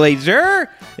Nikki Glazer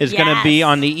is going to be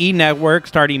on the E! Network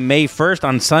starting May 1st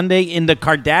on Sunday in the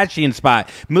Kardashian spot.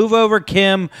 Move over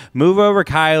Kim, move over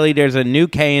Kylie. There's a new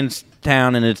K in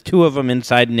town, and it's two of them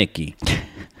inside Nikki.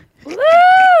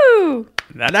 Woo!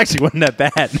 That actually wasn't that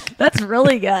bad. That's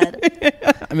really good.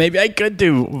 Maybe I could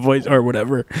do voice or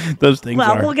whatever those things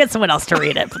Well, are. we'll get someone else to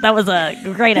read it, but that was a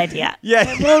great idea. Yeah.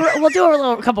 We'll do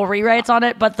a couple rewrites on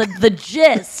it, but the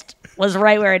gist was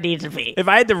right where it needed to be. If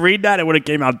I had to read that, it would have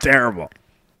came out terrible.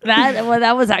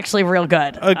 That was actually real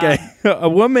good. Okay. A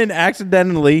woman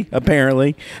accidentally,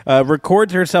 apparently,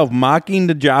 records herself mocking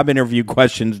the job interview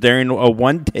questions during a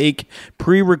one-take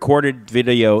pre-recorded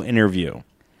video interview.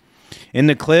 In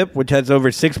the clip, which has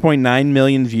over 6.9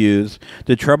 million views,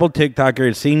 the troubled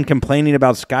TikToker is seen complaining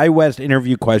about SkyWest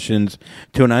interview questions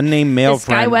to an unnamed male Is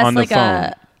friend SkyWest on the like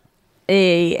phone.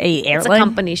 a airline? It's a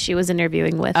company she was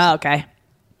interviewing with. Oh, okay.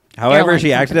 However, airline she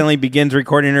company. accidentally begins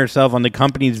recording herself on the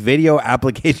company's video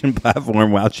application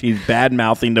platform while she's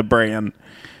bad-mouthing the brand.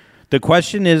 The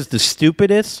question is the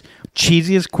stupidest,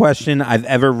 cheesiest question I've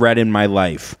ever read in my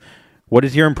life. What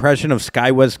is your impression of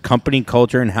SkyWest company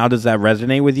culture, and how does that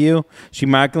resonate with you? She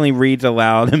mockingly reads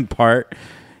aloud in part,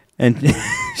 and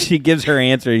she gives her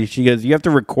answer. She goes, you have to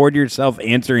record yourself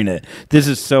answering it. This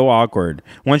is so awkward.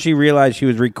 Once she realized she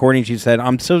was recording, she said,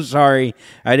 I'm so sorry.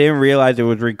 I didn't realize it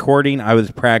was recording. I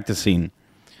was practicing.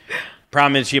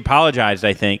 Problem is, she apologized,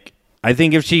 I think. I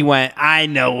think if she went, I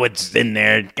know what's in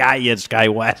there. Got you,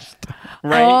 SkyWest.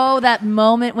 Right? Oh, that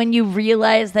moment when you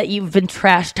realize that you've been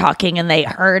trash talking and they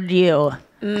heard you.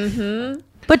 Mm-hmm.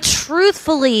 But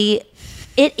truthfully,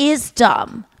 it is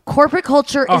dumb. Corporate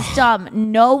culture is dumb.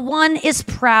 No one is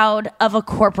proud of a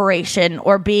corporation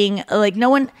or being like no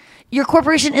one. Your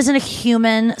corporation isn't a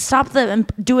human. Stop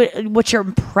do it. What's your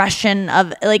impression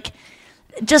of like?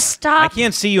 Just stop. I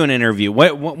can't see you in an interview.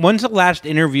 When's the last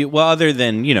interview? Well, other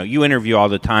than, you interview all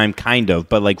the time, kind of,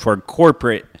 but like for a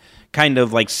corporate kind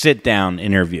of like sit down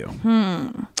interview.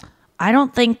 I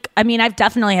don't think, I've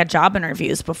definitely had job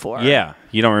interviews before. Yeah.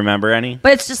 You don't remember any?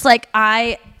 But it's just like,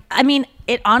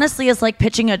 it honestly is like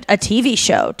pitching a TV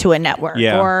show to a network.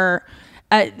 Yeah. Or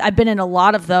I've been in a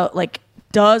lot of like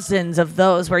dozens of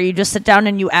those where you just sit down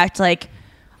and you act like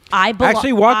I belong.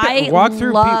 Actually, walk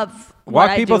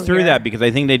people through here. that, because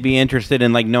I think they'd be interested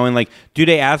in like knowing, like, do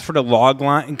they ask for the log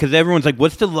line? Because everyone's like,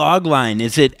 what's the log line?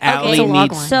 Is it Allie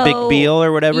meets Big Beal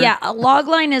or whatever? Yeah, a log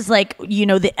line is like,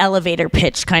 the elevator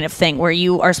pitch kind of thing where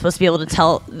you are supposed to be able to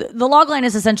tell. The log line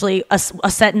is essentially a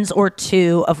sentence or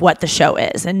two of what the show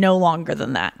is and no longer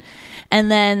than that.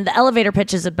 And then the elevator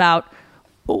pitch is about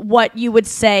what you would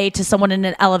say to someone in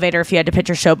an elevator if you had to pitch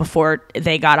your show before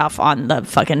they got off on the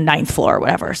fucking 9th floor or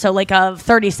whatever. So like a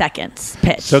 30 seconds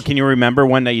pitch. So can you remember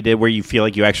one that you did where you feel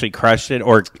like you actually crushed it,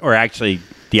 or actually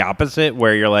the opposite,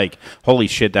 where you're like, holy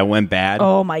shit, that went bad?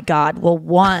 Oh my God. Well,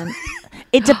 one,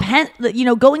 it depends,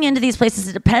 going into these places,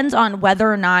 it depends on whether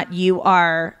or not you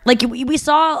are, like we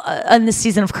saw in this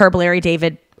season of Curb, Larry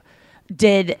David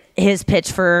did his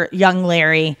pitch for young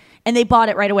Larry, and they bought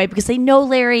it right away because they know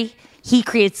Larry. He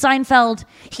created Seinfeld.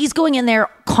 He's going in there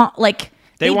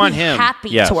they want him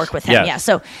happy to work with him. Yes. Yeah.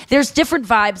 So there's different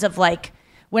vibes of like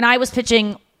when I was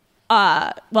pitching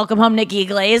Welcome Home Nikki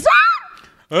Glaze.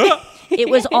 It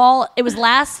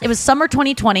was summer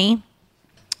 2020,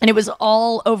 and it was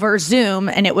all over Zoom,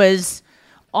 and it was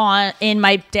in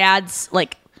my dad's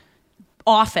like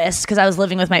office because I was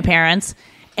living with my parents,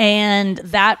 and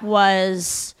that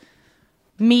was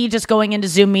me just going into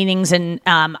Zoom meetings. And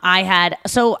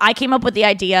I came up with the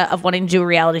idea of wanting to do a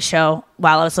reality show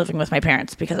while I was living with my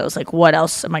parents, because I was like, what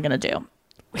else am I going to do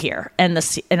here? And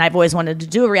I've always wanted to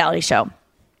do a reality show.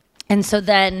 And so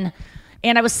then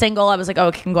And I was single. I was like, oh,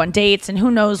 I can go on dates, and who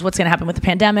knows what's going to happen with the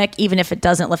pandemic. Even if it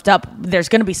doesn't lift up, there's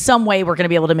going to be some way we're going to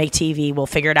be able to make TV. We'll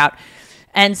figure it out.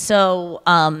 And so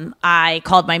I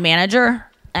called my manager,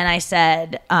 and I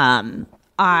said,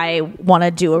 I want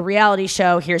to do a reality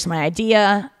show. Here's my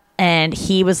idea. And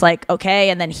he was like, okay.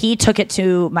 And then he took it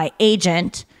to my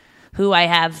agent, who I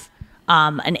have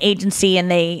an agency,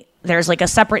 and there's like a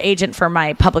separate agent for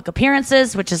my public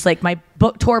appearances, which is like my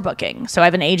tour booking. So I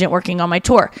have an agent working on my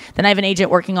tour. Then I have an agent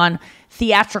working on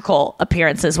theatrical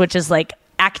appearances, which is like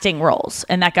acting roles.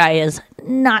 And that guy is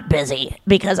not busy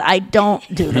because I don't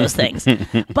do those things.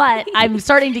 But I'm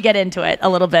starting to get into it a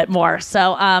little bit more.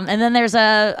 So, and then there's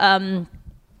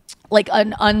like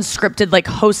an unscripted, like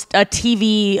host, a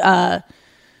TV,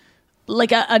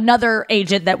 like another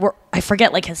agent that I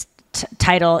forget like his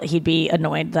title. He'd be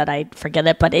annoyed that I forget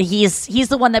it, but he's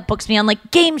the one that books me on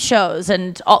like game shows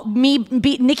and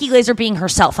Nikki Glaser being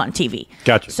herself on TV.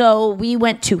 Gotcha. So we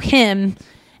went to him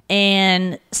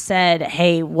and said,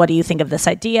 hey, what do you think of this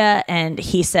idea? And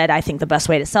he said, I think the best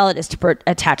way to sell it is to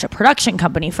attach a production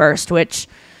company first, which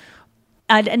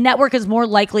a network is more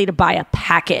likely to buy a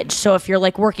package. So if you're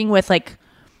like working with like,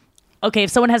 okay, if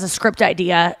someone has a script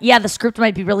idea, yeah, the script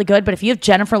might be really good, but if you have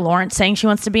Jennifer Lawrence saying she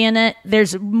wants to be in it,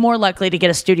 there's more likely to get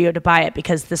a studio to buy it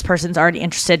because this person's already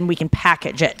interested and we can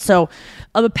package it. So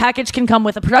a package can come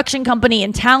with a production company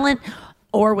and talent,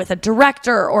 or with a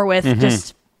director, or with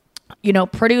just,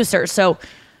 producers. So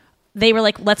they were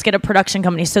like, let's get a production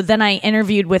company. So then I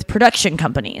interviewed with production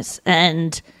companies,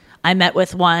 and I met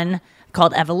with one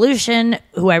called Evolution,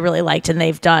 who I really liked, and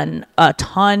they've done a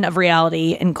ton of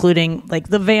reality, including like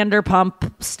the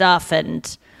Vanderpump stuff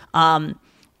and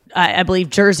I believe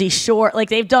Jersey Shore. Like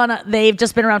they've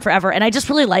just been around forever, and I just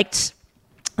really liked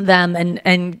them,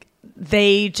 and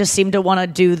they just seemed to want to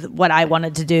do what I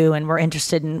wanted to do, and were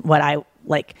interested in what I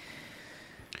like.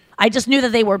 I just knew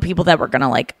that they were people that were gonna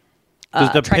like.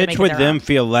 Does the pitch with them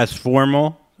feel less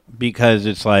formal? Because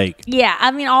it's like... Yeah,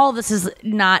 I mean, all of this is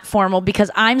not formal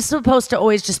because I'm supposed to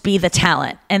always just be the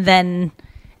talent. And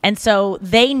so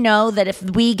they know that if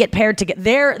we get paired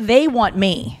together, they want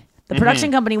me. The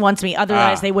production company wants me.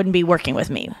 Otherwise, they wouldn't be working with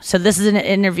me. So this is an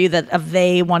interview of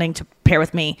they wanting to pair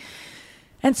with me.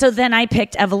 And so then I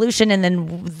picked Evolution, and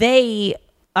then they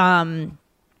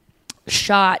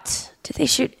shot... Did they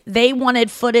shoot? They wanted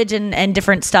footage and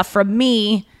different stuff from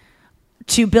me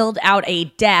to build out a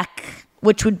deck,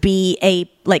 which would be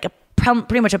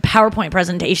pretty much a PowerPoint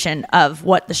presentation of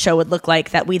what the show would look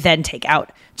like that we then take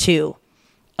out to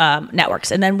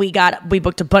networks. And then we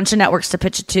booked a bunch of networks to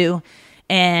pitch it to,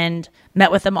 and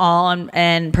met with them all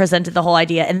and presented the whole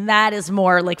idea. And that is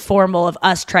more like formal of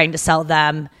us trying to sell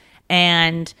them,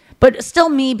 but still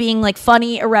me being like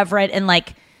funny, irreverent, and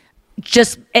like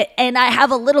and I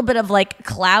have a little bit of like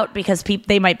clout because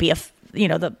they might be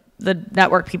the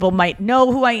network people might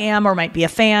know who I am or might be a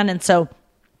fan. And so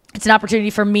it's an opportunity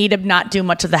for me to not do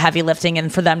much of the heavy lifting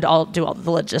and for them to all do all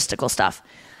the logistical stuff.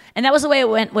 And that was the way it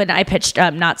went when I pitched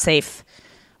Not Safe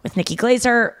with Nikki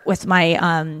Glaser, with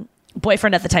my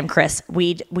boyfriend at the time, Chris.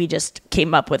 We just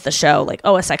came up with the show, like,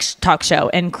 a sex talk show.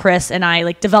 And Chris and I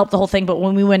like developed the whole thing. But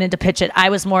when we went in to pitch it, I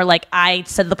was more like, I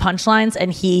said the punchlines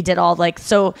and he did all like,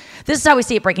 so this is how we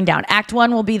see it breaking down. Act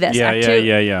 1 will be this. Act 2.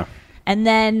 Yeah. And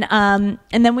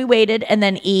then we waited, and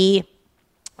then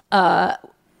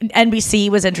NBC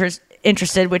was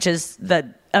interested, which is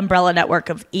the umbrella network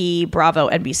of E, Bravo,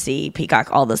 NBC,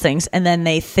 Peacock, all those things. And then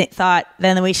they thought,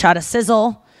 then we shot a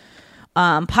sizzle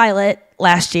pilot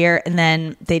last year, and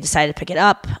then they decided to pick it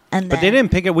up. But they didn't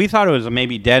pick it. We thought it was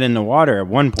maybe dead in the water at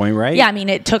one point, right? Yeah, I mean,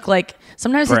 it took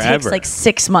sometimes forever. It takes like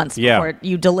 6 months before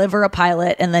you deliver a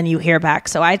pilot and then you hear back.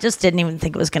 So I just didn't even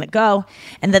think it was going to go.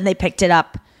 And then they picked it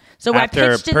up. So After I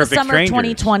pitched in the summer of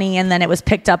 2020, and then it was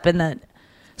picked up in the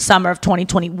summer of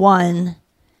 2021,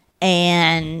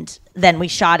 and then we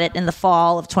shot it in the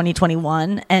fall of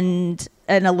 2021, and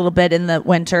a little bit in the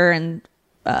winter and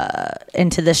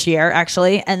into this year,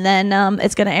 actually. And then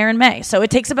it's going to air in May. So it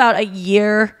takes about a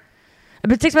year.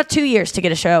 It takes about 2 years to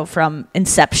get a show from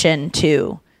inception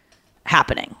to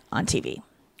happening on TV.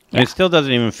 Yeah. It still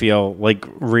doesn't even feel like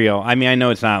real. I mean, I know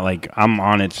it's not like I'm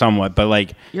on it somewhat, but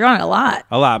like... You're on it a lot.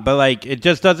 But like it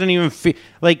just doesn't even feel...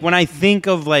 Like when I think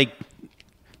of like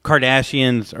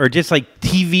Kardashians or just like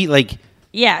TV, like...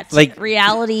 Yeah, it's like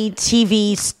reality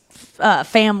TV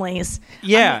families.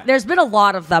 Yeah. I mean, there's been a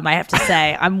lot of them, I have to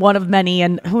say. I'm one of many,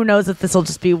 and who knows if this will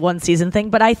just be one season thing,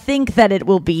 but I think that it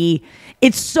will be...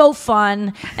 It's so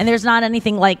fun, and there's not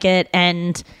anything like it,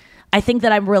 and... I think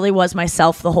that I really was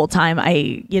myself the whole time.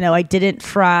 I didn't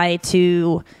try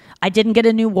to I didn't get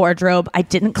a new wardrobe. I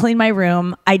didn't clean my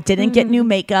room. I didn't get new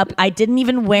makeup. I didn't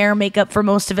even wear makeup for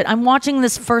most of it. I'm watching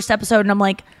this first episode and I'm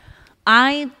like,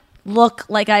 I look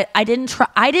like I didn't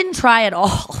try at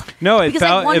all. No, it Because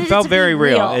I wanted felt to be very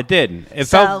real. It didn't. It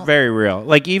felt very real.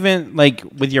 Like even like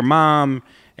with your mom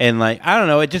and like I don't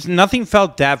know, it just nothing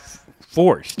felt that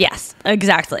forced. Yes,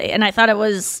 exactly. And I thought it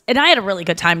was, and I had a really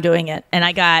good time doing it. And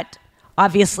I got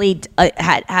obviously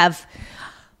have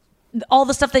all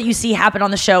the stuff that you see happen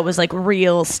on the show was like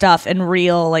real stuff and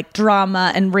real like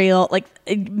drama and real like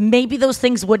maybe those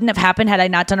things wouldn't have happened had I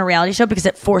not done a reality show because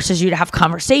it forces you to have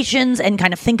conversations and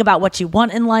kind of think about what you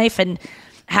want in life and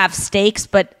have stakes.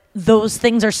 But those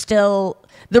things are still,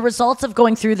 the results of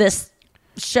going through this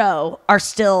show are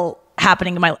still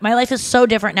happening in my life is so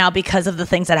different now because of the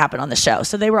things that happened on the show.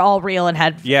 So they were all real and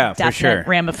had definite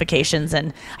ramifications.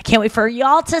 And I can't wait for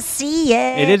y'all to see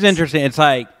it. It is interesting. It's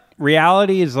like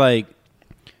reality is like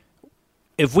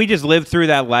if we just lived through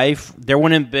that life, there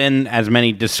wouldn't have been as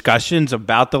many discussions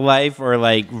about the life or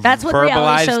like that's what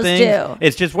reality shows things. Do.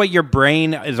 It's just what your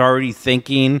brain is already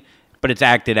thinking, but it's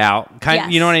acted out.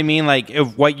 You know what I mean? Like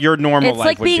if what your normal life would be.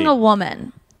 It's like being a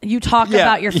woman. You talk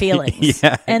about your feelings.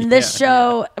 And this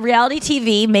show, reality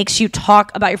TV, makes you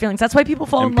talk about your feelings. That's why people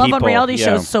fall in love on reality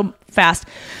shows so fast.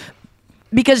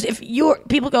 Because if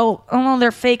people go, oh, no,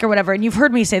 they're fake or whatever, and you've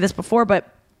heard me say this before,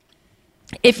 but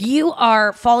if you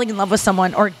are falling in love with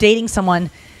someone or dating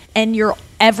someone and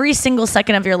every single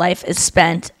second of your life is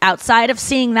spent outside of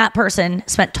seeing that person,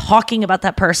 spent talking about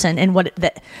that person and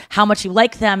how much you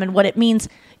like them and what it means,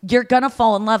 you're gonna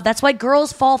fall in love. That's why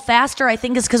girls fall faster, I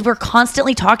think, is because we're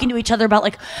constantly talking to each other about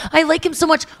like, I like him so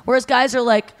much. Whereas guys are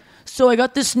like, so I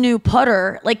got this new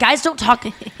putter. Like guys don't talk.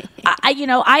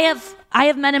 I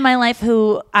have men in my life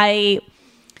who when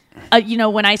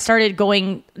I started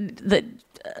going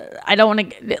I don't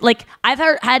want to like I've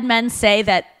had men say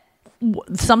that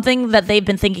something that they've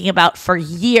been thinking about for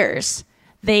years.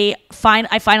 I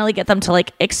finally get them to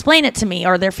like explain it to me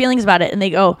or their feelings about it, and they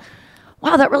go,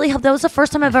 wow, that really helped. That was the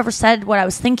first time I've ever said what I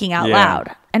was thinking out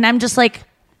loud. And I'm just like,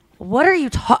 what are you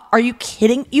are you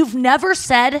kidding? You've never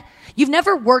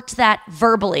worked that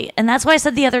verbally. And that's why I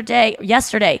said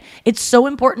yesterday, it's so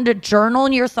important to journal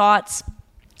in your thoughts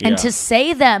and to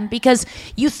say them, because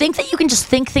you think that you can just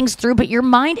think things through, but your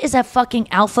mind is a fucking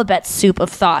alphabet soup of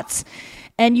thoughts.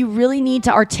 And you really need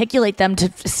to articulate them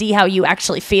to see how you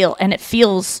actually feel. And it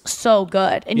feels so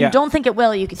good. And you don't think it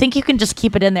will. You think you can just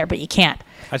keep it in there, but you can't.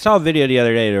 I saw a video the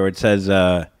other day where it says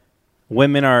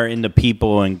women are into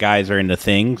people and guys are into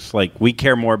things. Like we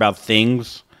care more about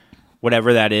things,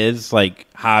 whatever that is, like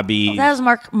hobbies. Well, that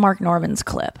was Mark Norman's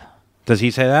clip. Does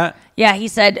he say that? Yeah, he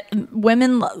said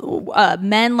men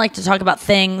like to talk about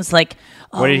things like,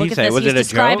 what did he say? Was it a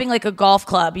describing joke? Like a golf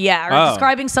club, or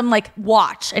describing some like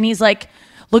watch, and he's like,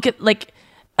 look at like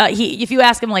if you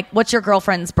ask him like, what's your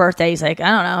girlfriend's birthday, he's like,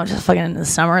 I don't know, just fucking in the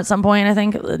summer at some point, I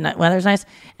think the weather's nice.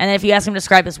 And then if you ask him to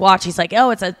describe his watch, he's like, oh,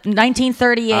 it's a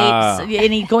 1938,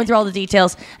 and he's going through all the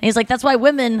details, and he's like, that's why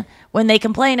women, when they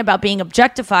complain about being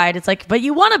objectified, it's like, but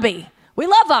you want to be. We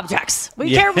love objects.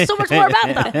 We care so much more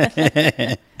about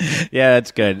them. Yeah,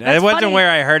 that's good. It wasn't funny.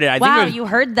 Where I heard it. I think you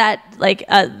heard that like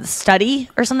a study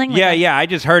or something? Yeah. I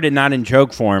just heard it not in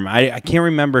joke form. I can't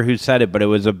remember who said it, but it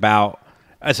was about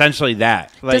essentially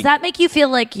that. Like, does that make you feel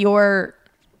like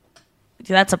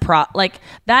that's a like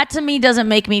that to me doesn't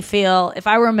make me feel, if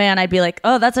I were a man, I'd be like,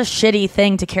 oh, that's a shitty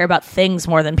thing to care about things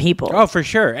more than people. Oh, for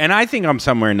sure. And I think I'm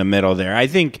somewhere in the middle there. I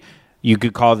think you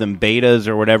could call them betas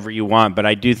or whatever you want, but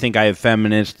I do think I have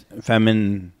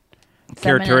feminine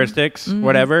characteristics,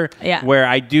 whatever, where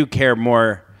I do care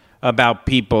more about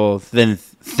people than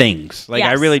things. Like,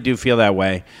 I really do feel that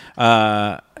way.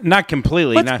 Not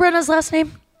completely. What's Brenna's last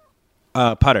name?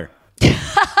 Putter.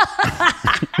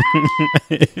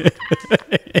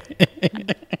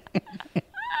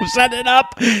 Set it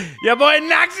up. Your boy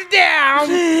knocks it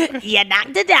down. You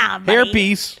knocked it down, buddy.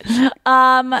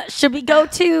 Hairpiece. Should we go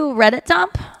to Reddit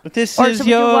dump? Or should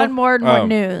we do one more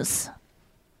news?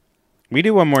 We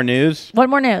do one more news.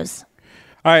 One more news.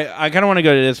 All right. I kind of want to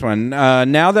go to this one.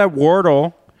 Now that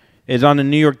Wordle is on the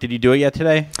New York, did you do it yet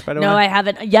today? By the way? No, I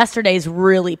haven't. Yesterday's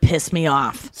really pissed me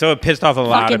off. So it pissed off a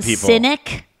lot of people.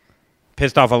 Cynic.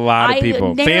 Pissed off a lot of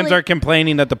people. Fans are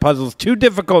complaining that the puzzle's too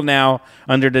difficult now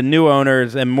under the new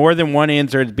owners, and more than one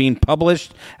answer is being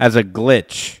published as a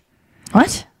glitch.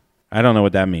 What? I don't know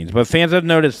what that means, but fans have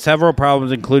noticed several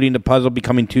problems, including the puzzle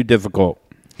becoming too difficult.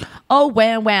 Oh,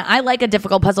 wham, wham. I like a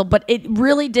difficult puzzle, but it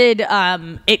really did.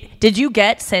 Did you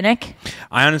get Cynic?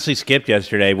 I honestly skipped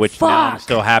yesterday, which now I'm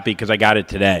still happy because I got it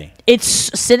today.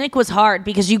 Cynic was hard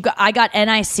because I got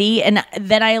NIC and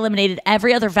then I eliminated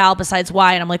every other vowel besides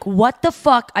Y, and I'm like, what the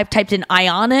fuck? I've typed in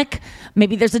Ionic.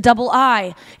 Maybe there's a double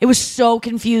I. It was so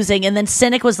confusing. And then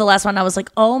Cynic was the last one. I was like,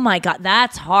 oh my God,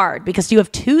 that's hard because you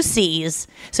have 2 C's.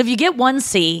 So if you get 1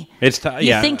 C, you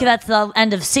think that's the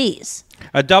end of C's.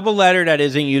 A double letter that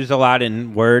isn't used a lot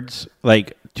in words,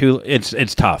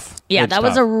 it's tough. Yeah, it's that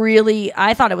was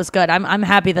I thought it was good. I'm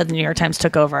happy that the New York Times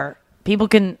took over. People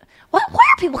can, why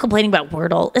are people complaining about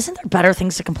Wordle? Isn't there better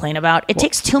things to complain about? It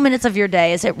takes 2 minutes of your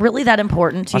day. Is it really that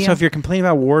important to you? Also, if you're complaining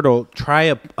about Wordle, try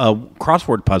a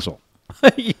crossword puzzle.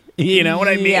 You know what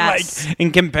I mean? Yes. Like,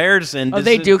 in comparison.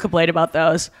 They do complain about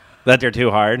those. That they're too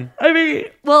hard? I mean,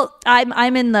 well,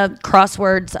 I'm in the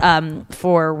crosswords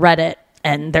for Reddit,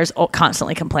 and there's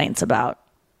constantly complaints about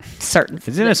certain.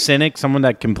 Isn't a cynic someone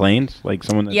that complains? Like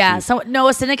someone that. Yeah.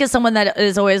 A cynic is someone that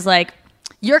is always like,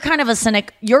 you're kind of a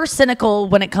cynic. You're cynical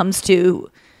when it comes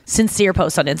to sincere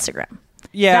posts on Instagram.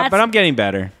 Yeah, but I'm getting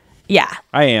better. Yeah.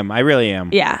 I am. I really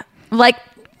am. Yeah. Like,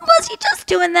 was he just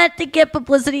doing that to get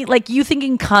publicity? Like, you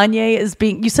thinking Kanye is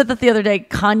being... You said that the other day,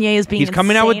 Kanye is being He's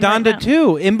coming out with Donda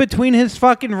too. In between his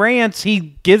fucking rants,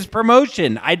 he gives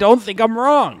promotion. I don't think I'm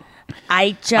wrong.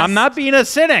 I'm not being a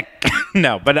cynic.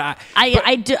 No, but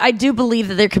I do believe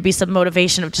that there could be some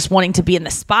motivation of just wanting to be in the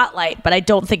spotlight, but I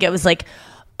don't think it was like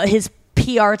his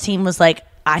PR team was like,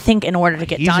 I think in order to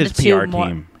get Donda 2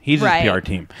 more... He's his PR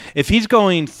team. If he's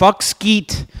going, fuck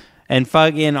Skeet... And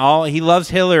fucking he loves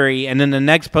Hillary. And then the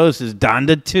next post is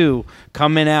Donda 2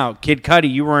 coming out. Kid Cudi,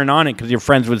 you weren't on it because you're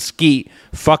friends with Skeet.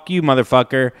 Fuck you,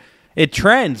 motherfucker. It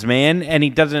trends, man. And he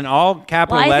does it in all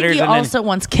capital letters. I think he also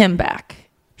wants Kim back.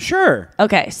 Sure.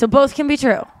 Okay, so both can be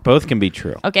true. Both can be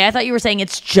true. Okay, I thought you were saying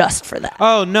it's just for that.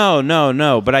 Oh,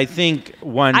 no. But I think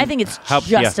it's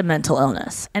just a mental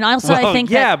illness. And also I think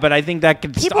but I think that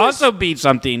could also be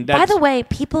something. By the way,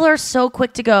 people are so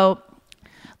quick to go...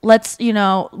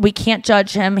 we can't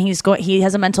judge him. He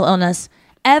has a mental illness.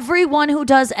 Everyone who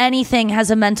does anything has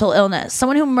a mental illness.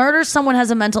 Someone who murders someone has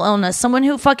a mental illness. Someone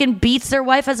who fucking beats their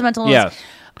wife has a mental illness. Yes.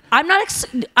 I'm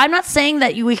not saying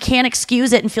that we can't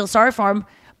excuse it and feel sorry for him,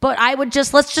 but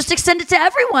let's just extend it to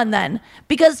everyone then.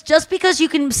 Because just because you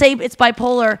can say it's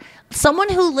bipolar, someone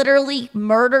who literally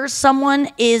murders someone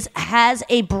has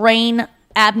a brain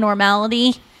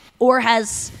abnormality or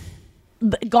has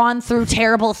gone through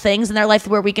terrible things in their life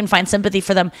where we can find sympathy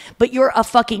for them, but you're a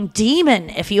fucking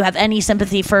demon if you have any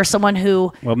sympathy for someone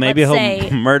who, maybe he'll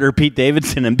murder Pete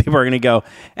Davidson and people are going to go,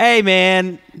 hey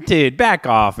man, dude, back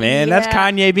off, man. That's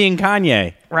Kanye being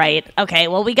Kanye. Right. Okay,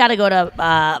 well, we got to go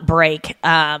to break.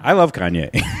 I love Kanye.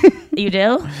 You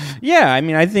do? Yeah, I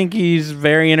mean, I think he's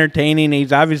very entertaining.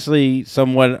 He's obviously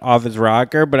somewhat off his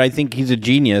rocker, but I think he's a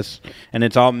genius, and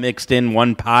it's all mixed in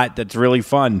one pot that's really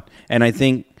fun, and I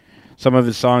think some of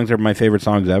his songs are my favorite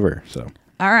songs ever. So,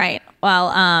 all right. Well,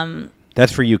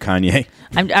 that's for you, Kanye.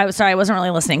 I'm sorry, I wasn't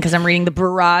really listening because I'm reading the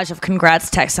barrage of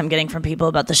congrats texts I'm getting from people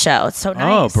about the show. It's so nice.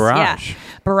 Oh, barrage. Yeah.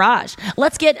 Barrage.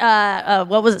 Let's get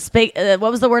what was it?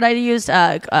 What was the word I used?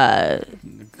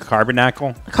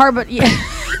 Carbuncle.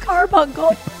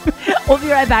 Carbuncle. We'll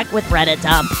be right back with Reddit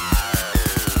Dump.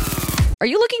 Are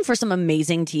you looking for some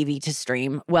amazing TV to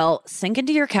stream? Well, sink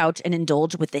into your couch and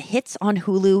indulge with the hits on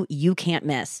Hulu you can't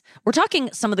miss. We're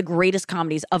talking some of the greatest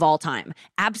comedies of all time.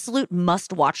 Absolute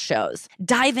must-watch shows.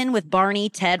 Dive in with Barney,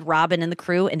 Ted, Robin, and the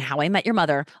crew in How I Met Your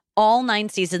Mother. All 9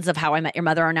 seasons of How I Met Your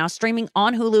Mother are now streaming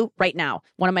on Hulu right now.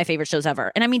 One of my favorite shows ever.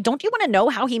 And I mean, don't you want to know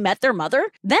how he met their mother?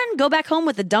 Then go back home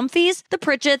with the Dumfies, the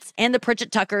Pritchetts, and the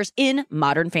Pritchett Tuckers in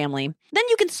Modern Family. Then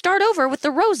you can start over with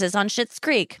the Roses on Schitt's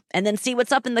Creek. And then see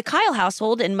what's up in the Kyle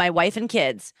household in My Wife and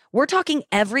Kids. We're talking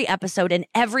every episode and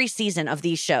every season of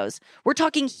these shows. We're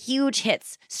talking huge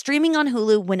hits, streaming on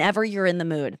Hulu whenever you're in the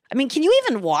mood. I mean, can you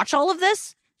even watch all of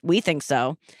this? We think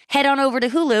so. Head on over to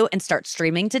Hulu and start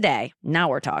streaming today. Now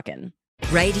we're talking.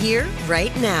 Right here,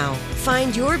 right now.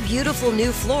 Find your beautiful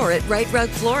new floor at Right Rug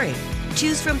Flooring.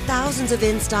 Choose from thousands of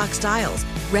in-stock styles,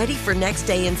 ready for next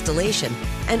day installation,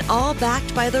 and all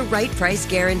backed by the right price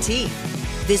guarantee.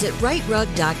 Visit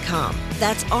rightrug.com.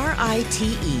 That's RITERUG.com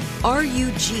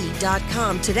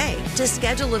today to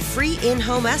schedule a free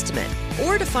in-home estimate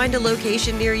or to find a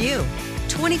location near you.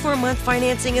 24-month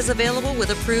financing is available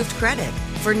with approved credit.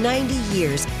 For 90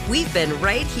 years, we've been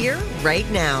right here, right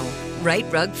now. Right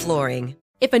Rug Flooring.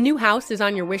 If a new house is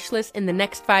on your wish list in the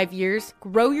next 5 years,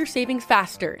 grow your savings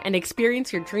faster and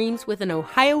experience your dreams with an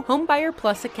Ohio Homebuyer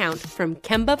Plus account from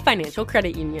Kemba Financial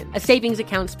Credit Union. A savings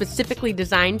account specifically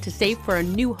designed to save for a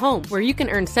new home where you can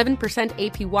earn 7%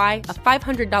 APY, a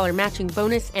 $500 matching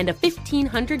bonus, and a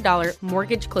 $1,500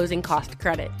 mortgage closing cost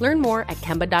credit. Learn more at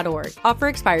Kemba.org. Offer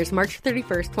expires March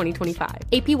 31st, 2025.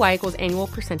 APY equals annual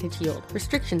percentage yield.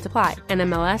 Restrictions apply.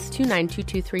 NMLS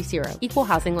 292230. Equal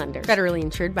housing lender. Federally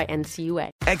insured by NCUA.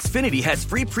 Xfinity has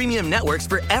free premium networks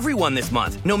for everyone this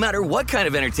month, no matter what kind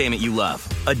of entertainment you love.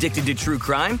 Addicted to true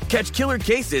crime? Catch killer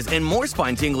cases and more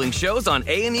spine-tingling shows on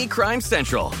A&E Crime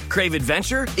Central. Crave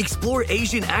adventure? Explore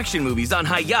Asian action movies on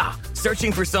Hi-YAH.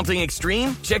 Searching for something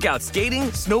extreme? Check out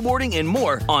skating, snowboarding, and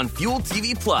more on Fuel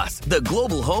TV Plus, the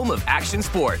global home of action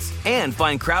sports. And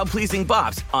find crowd-pleasing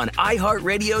bops on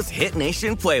iHeartRadio's Hit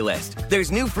Nation playlist. There's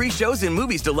new free shows and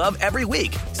movies to love every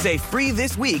week. Say free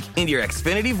this week in your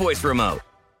Xfinity voice remote.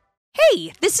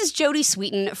 Hey, this is Jodie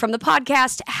Sweetin from the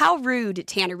podcast How Rude,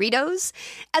 Tanneritos.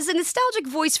 As a nostalgic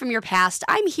voice from your past,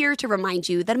 I'm here to remind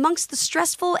you that amongst the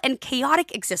stressful and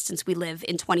chaotic existence we live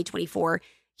in 2024,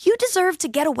 you deserve to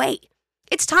get away.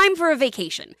 It's time for a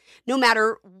vacation, no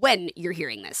matter when you're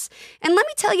hearing this. And let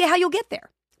me tell you how you'll get there.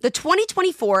 The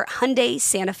 2024 Hyundai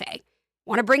Santa Fe.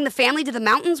 Want to bring the family to the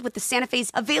mountains with the Santa Fe's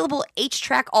available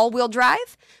H-Track all-wheel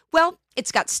drive? Well,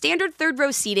 it's got standard third-row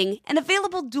seating and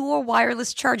available dual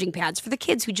wireless charging pads for the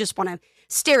kids who just want to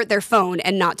stare at their phone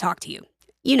and not talk to you.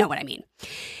 You know what I mean.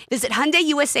 Visit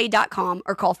HyundaiUSA.com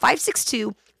or call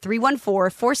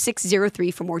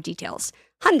 562-314-4603 for more details.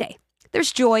 Hyundai,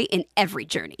 there's joy in every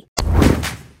journey.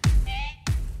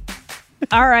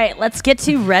 All right, let's get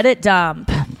to Reddit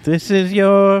dump. This is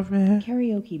your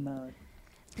karaoke mode.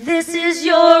 This is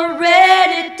your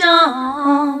Reddit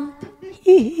dump.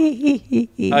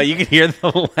 Oh, you can hear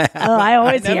the laugh. Oh, I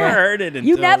always never hear it. heard it.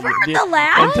 You never heard the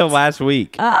laugh? Until last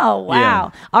week. Oh,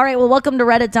 wow. Yeah. All right, well, welcome to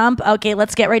Reddit Dump. Okay,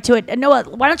 let's get right to it. Noah,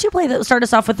 why don't you start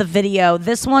us off with the video?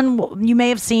 This one, you may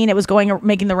have seen, it was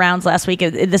making the rounds last week.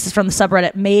 This is from the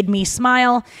subreddit Made Me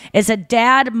Smile. It said,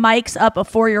 Dad mics up a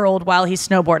 4-year-old while he's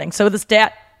snowboarding. So this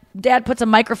dad puts a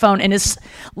microphone in his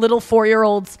little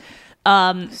 4-year-old's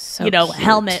cute.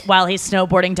 helmet while he's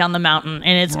snowboarding down the mountain,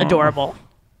 and it's adorable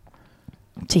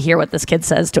to hear what this kid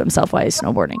says to himself while he's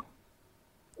snowboarding.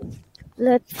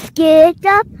 Let's get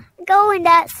up, go in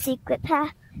that secret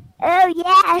path. Oh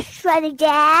yeah, shreddy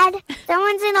Dad.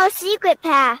 Someone's in our secret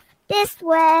path. This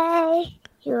way.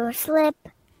 You'll slip.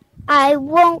 I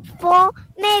won't fall.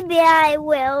 Maybe I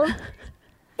will.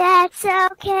 That's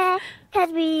okay,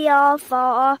 'cause we all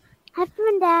fall. Have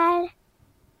fun, Dad.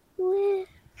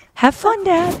 Have fun,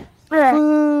 Dad.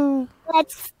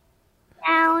 Let's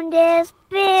down this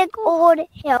big old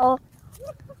hill.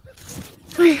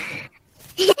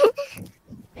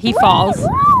 He falls.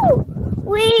 Woo!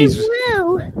 Wee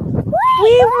woo!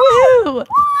 Wee woo!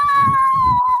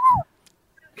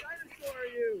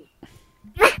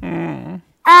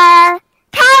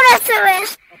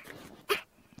 Powdersaurus.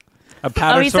 A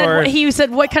powder he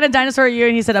said, what kind of dinosaur are you?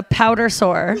 And he said, a powder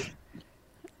sore.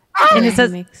 And it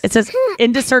says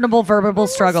indiscernible verbal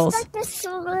struggles.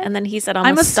 And then he said,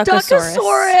 I'm a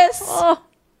Stuckosaurus. Oh.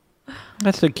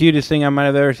 That's the cutest thing I might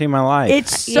have ever seen in my life.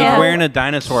 It's He's so wearing a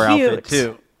dinosaur cute. outfit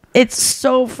too. It's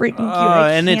so freaking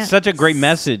cute. And it's such a great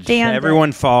message.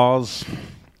 Everyone falls.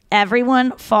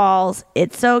 Everyone falls.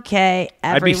 It's okay.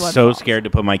 I'd be so scared to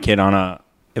put my kid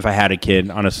if I had a kid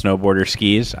on a snowboarder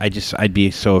skis. I'd be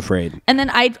so afraid. And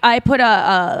then I put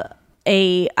I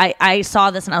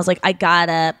saw this and I was like, I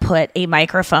gotta put a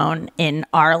microphone in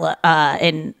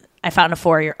I found a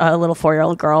little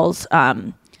 4-year-old girl's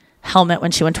helmet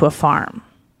when she went to a farm.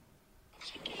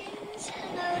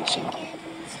 Hello,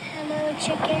 chickens. Hello,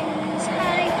 chickens.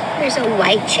 Hi. There's a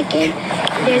white chicken.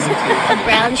 There's a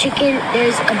brown chicken.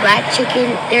 There's a black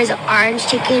chicken. There's an orange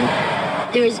chicken.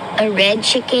 There's a red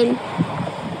chicken.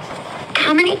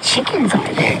 How many chickens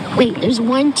are there? Wait, there's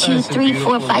 1, 2, 3,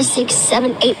 4, 5, 6,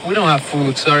 7, 8. We don't have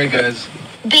food. Sorry, guys.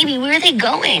 Baby, where are they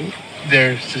going?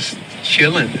 They're just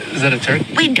chilling. Is that a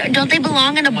turkey? Wait, don't they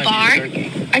belong in a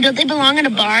barn? Or don't they belong in a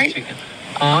barn?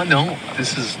 No.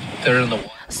 They're in the water.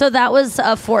 So that was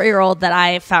a 4-year-old that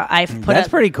I found. That's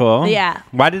pretty cool. Yeah.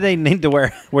 Why did they need to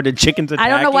wear? Were the chickens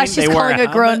attacking? I don't know why she's calling a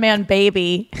grown man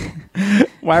baby.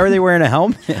 Why were they wearing a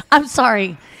helmet? I'm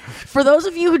sorry. For those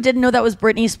of you who didn't know that was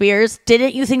Britney Spears,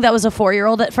 didn't you think that was a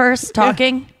 4-year-old at first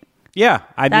talking? Yeah,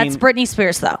 That's Britney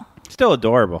Spears though. Still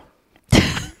adorable.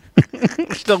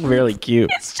 Still really cute.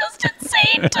 It's just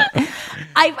insane.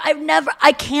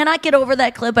 I cannot get over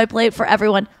that clip. I play it for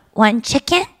everyone. 1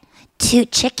 chicken, 2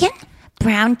 chicken,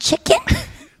 brown chicken,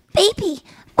 baby,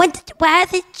 Why are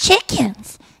the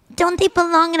chickens? Don't they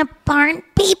belong in a barn,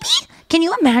 baby? Can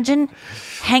you imagine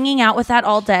hanging out with that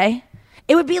all day?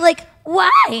 It would be like,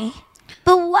 why?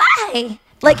 But why?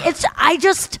 Like,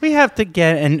 We have to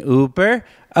get an Uber,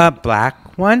 a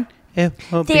black one.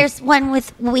 There's one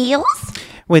with wheels?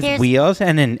 With wheels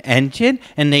and an engine,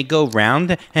 and they go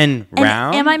round and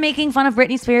round. Am I making fun of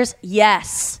Britney Spears?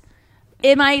 Yes.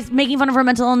 Am I making fun of her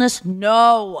mental illness?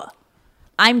 No.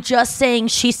 I'm just saying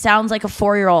she sounds like a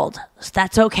 4-year-old.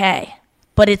 That's okay.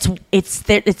 But it's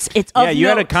yeah, you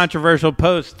had a controversial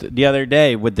post the other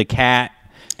day with the cat.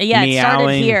 Yeah, meowing. It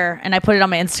started here, and I put it on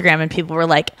my Instagram, and people were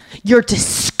like, "You're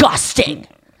disgusting.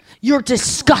 You're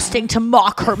disgusting to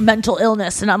mock her mental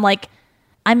illness." And I'm like,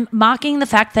 I'm mocking the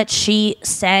fact that she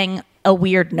sang a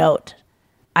weird note.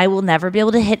 I will never be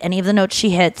able to hit any of the notes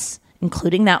she hits,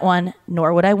 including that one,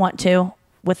 nor would I want to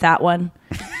with that one.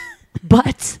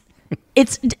 But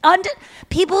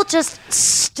people just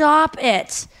stop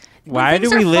it. Why do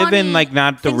we live in like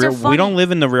not the real? We don't live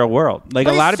in the real world. Like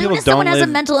but a lot of people don't. As someone has a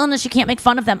mental illness, you can't make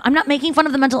fun of them. I'm not making fun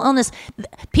of the mental illness.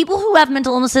 People who have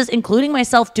mental illnesses, including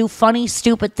myself, do funny,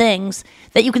 stupid things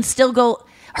that you can still go.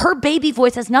 Her baby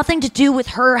voice has nothing to do with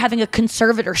her having a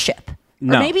conservatorship.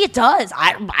 No. Or maybe it does.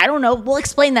 I don't know. Well,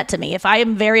 explain that to me if I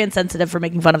am very insensitive for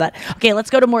making fun of that. Okay,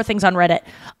 let's go to more things on Reddit.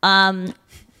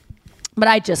 But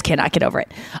I just cannot get over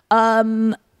it.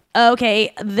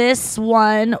 Okay, this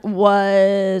one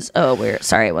was... Oh, weird.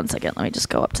 Sorry, one second. Let me just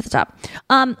go up to the top.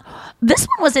 This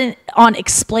one was on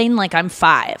Explain Like I'm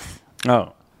 5.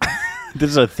 Oh. This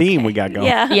is a theme we got going.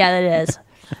 Yeah, that is.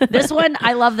 This one,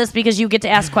 I love this because you get to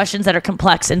ask questions that are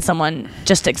complex and someone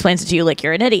just explains it to you like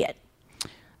you're an idiot.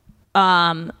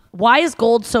 Why is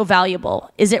gold so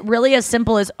valuable? Is it really as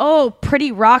simple as,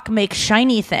 pretty rock makes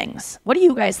shiny things? What do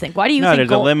you guys think? Why do you think there's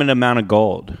gold... a limited amount of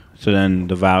gold. So then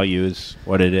the value is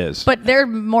what it is. But there are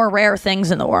more rare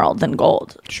things in the world than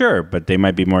gold. Sure, but they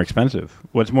might be more expensive.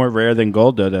 What's more rare than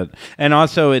gold, though? And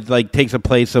also, it like takes a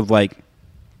place of like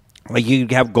you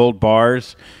have gold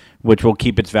bars, which will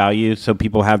keep its value. So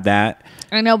people have that.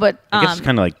 I know, but I guess it's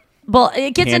kind of like well,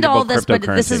 it gets into all this, but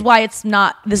this is why it's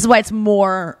not. This is why it's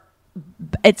more.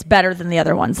 It's better than the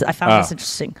other ones. I found this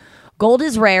interesting. Gold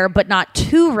is rare, but not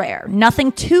too rare.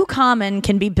 Nothing too common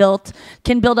can build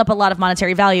up a lot of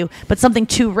monetary value, but something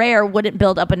too rare wouldn't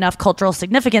build up enough cultural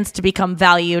significance to become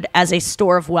valued as a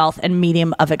store of wealth and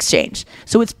medium of exchange.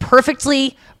 So it's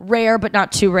perfectly rare, but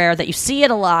not too rare that you see it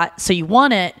a lot, so you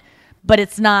want it, but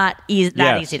it's not easy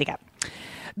to get.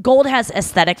 Gold has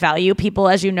aesthetic value. People,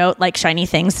 as you note, like shiny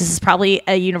things. This is probably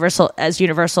universal as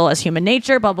human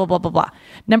nature, blah, blah, blah, blah, blah.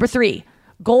 Number 3.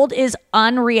 Gold is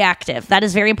unreactive. That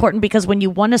is very important because when you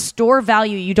want to store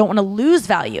value, you don't want to lose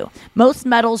value. Most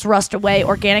metals rust away.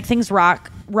 Organic things rot.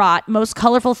 Most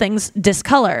colorful things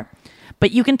discolor. But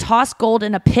you can toss gold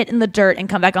in a pit in the dirt and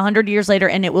come back 100 years later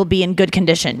and it will be in good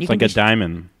condition. It's like a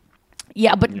diamond.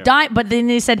 Yeah, but but then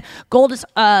they said gold is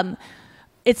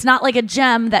it's not like a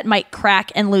gem that might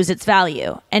crack and lose its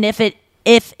value. And if it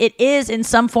is in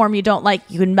some form you don't like,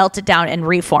 you can melt it down and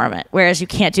reform it. Whereas you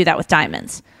can't do that with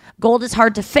diamonds. Gold is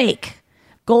hard to fake.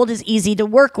 Gold is easy to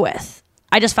work with.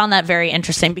 I just found that very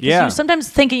interesting because you sometimes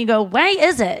think and you go, why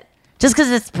is it? Just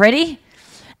because it's pretty?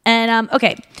 And,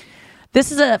 okay,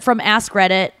 this is from Ask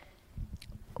Reddit.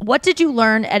 What did you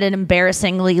learn at an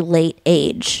embarrassingly late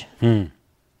age?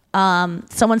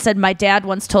 Someone said, my dad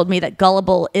once told me that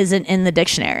gullible isn't in the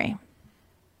dictionary.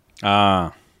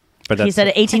 But he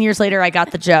said 18 years later, I got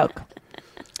the joke.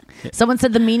 Someone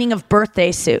said the meaning of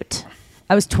birthday suit.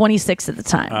 I was 26 at the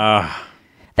time.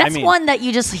 That's one that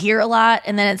you just hear a lot,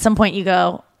 and then at some point you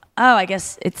go, oh, I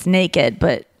guess it's naked,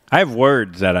 but... I have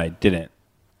words that I didn't.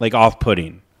 Like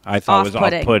off-putting. I thought it was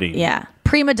off-putting. Yeah.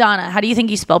 Prima donna. How do you think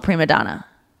you spell prima donna?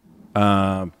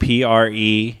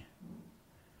 Premaddd.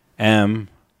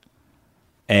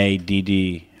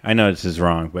 I know this is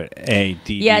wrong, but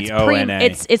ADDONA. Yeah,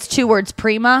 it's 2 words,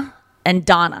 prima and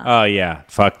donna. Oh, yeah.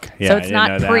 Fuck. Yeah, so it's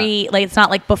not it's not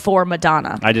like before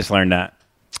Madonna. I just learned that.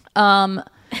 I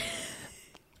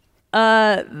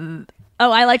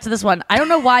liked this one. I don't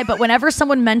know why, but whenever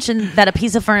someone mentioned that a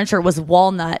piece of furniture was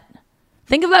walnut,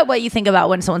 think about what you think about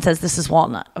when someone says this is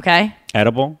walnut, okay?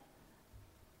 Edible?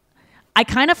 I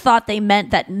kind of thought they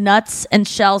meant that nuts and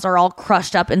shells are all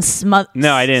crushed up and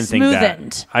No, I didn't think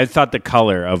that. I thought the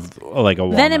color of like a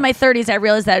walnut. Then in my 30s, I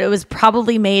realized that it was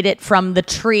probably made from the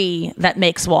tree that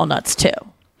makes walnuts too.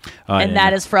 And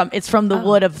that is from the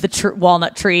wood of the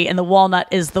walnut tree, and the walnut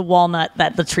is the walnut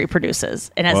that the tree produces.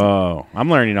 It has. Whoa, I'm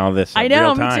learning all this. I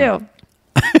know, me too.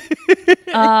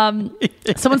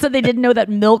 Someone said they didn't know that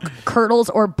milk curdles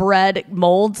or bread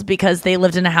molds because they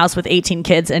lived in a house with 18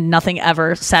 kids and nothing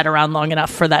ever sat around long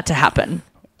enough for that to happen.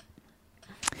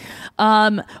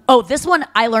 This one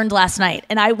I learned last night,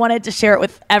 and I wanted to share it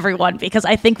with everyone because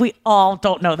I think we all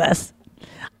don't know this.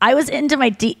 I was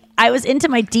deep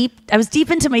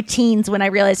into my teens when I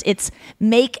realized it's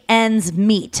make ends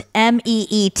meet,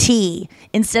 MEET,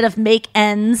 instead of make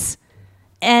ends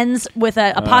with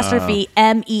an apostrophe,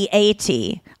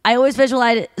 MEAT. I always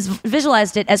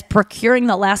visualized it as procuring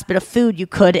the last bit of food you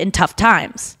could in tough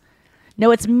times.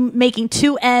 No, it's making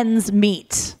two ends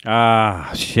meet.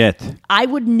 Shit. I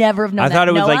would never have known that. I thought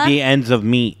it was Noah? like the ends of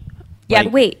meat. Yeah,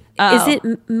 Like- wait. Is it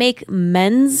make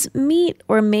men's meet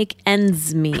or make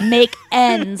ends meet? Make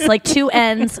ends, like two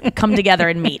ends come together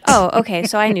and meet. Oh, okay.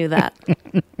 So I knew that.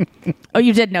 Oh,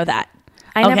 you did know that.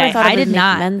 I never thought I it did was make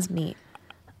not. men's meet.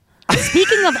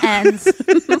 Speaking of ends,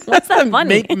 What's that funny?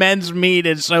 Make men's meat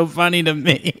is so funny to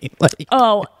me.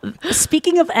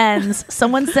 speaking of ends,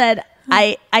 someone said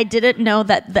I didn't know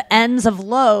that the ends of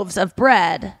loaves of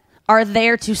bread are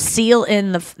there to seal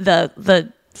in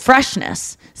the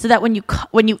freshness, so that when you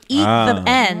eat the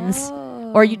ends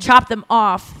or you chop them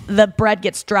off, the bread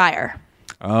gets drier,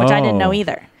 which I didn't know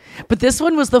either. But this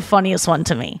one was the funniest one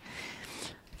to me.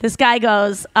 This guy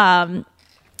goes, I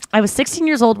was 16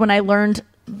 years old when I learned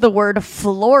the word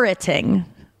floriting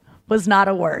was not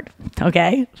a word.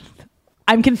 Okay.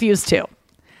 I'm confused too.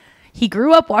 He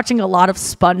grew up watching a lot of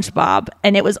SpongeBob,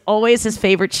 and it was always his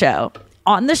favorite show.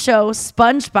 On the show,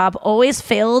 SpongeBob always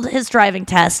failed his driving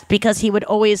test because he would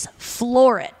always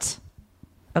floor it.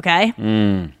 Okay?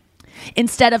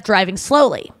 Instead of driving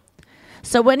slowly.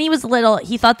 So when he was little,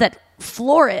 he thought that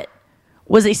floor it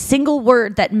was a single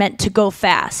word that meant to go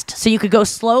fast. So you could go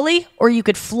slowly or you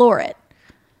could floor it.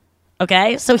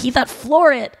 Okay? So he thought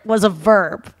floor it was a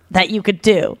verb that you could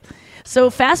do.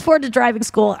 So fast forward to driving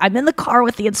school. I'm in the car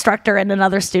with the instructor and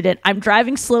another student. I'm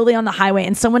driving slowly on the highway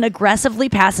and someone aggressively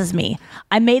passes me.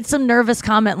 I made some nervous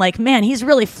comment like, man, he's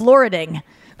really floriting.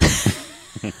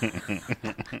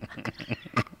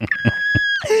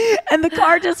 And the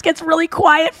car just gets really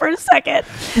quiet for a second.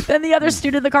 Then the other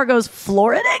student in the car goes,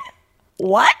 floriting?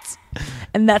 What?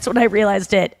 And that's when I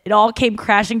realized it. It all came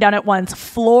crashing down at once.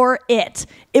 Floor it.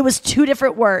 It was two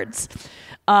different words.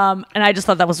 And I just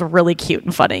thought that was really cute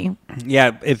and funny.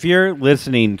 Yeah, if you're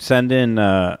listening, send in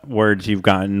words you've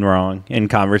gotten wrong in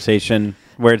conversation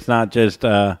where it's not just,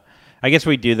 I guess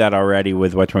we do that already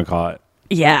with whatchamacallit.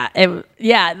 Yeah,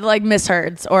 like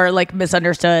misheards or like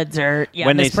misunderstoods or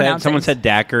when they said, someone said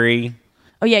daiquiri.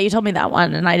 Oh yeah, you told me that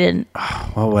one and I didn't.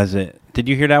 What was it? Did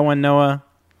you hear that one, Noah?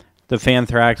 The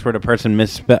Fanthrax where the person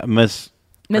mispronounced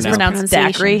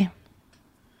daiquiri?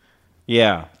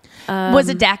 Yeah. Was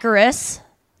it daiquirus?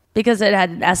 Because it had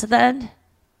an S at the end?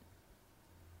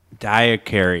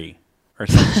 Daiquiri. Or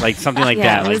something like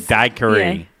that. Like daiquiri.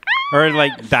 Yeah. Or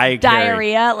like daiquiri.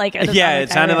 Diarrhea. Yeah, it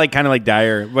sounded like kind of like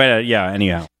dire. But yeah,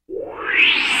 anyhow.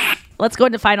 Let's go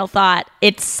into final thought.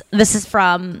 This is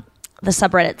from the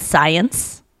subreddit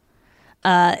Science.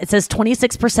 It says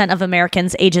 26% of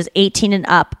Americans ages 18 and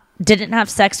up didn't have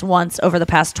sex once over the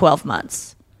past 12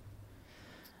 months.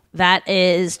 That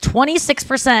is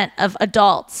 26% of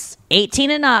adults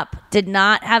 18 and up did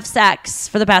not have sex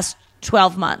for the past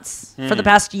 12 months, for the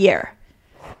past year.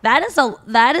 That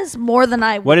is more than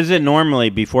I. What is it normally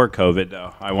before COVID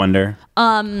though? I wonder.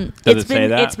 Does it say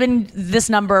that? It's been this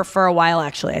number for a while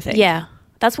actually, I think. Yeah.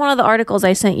 That's one of the articles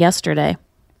I sent yesterday.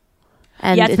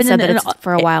 And yeah, it said that it's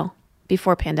for a while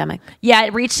before pandemic. Yeah,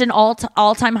 it reached an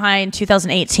all-time high in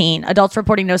 2018. Adults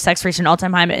reporting no sex reached an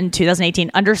all-time high in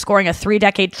 2018, underscoring a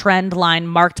 3-decade trend line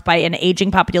marked by an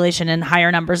aging population and higher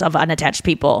numbers of unattached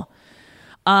people.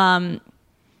 Yeah,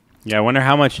 I wonder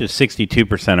how much is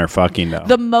 62% are fucking though.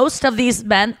 The most of these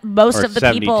men, most of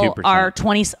the people are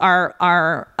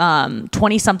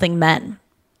 20-something men.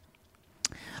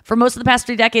 For most of the past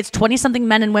 3 decades, 20-something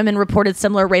men and women reported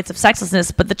similar rates of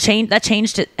sexlessness, but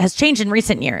has changed in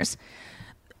recent years.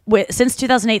 Since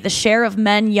 2008, the share of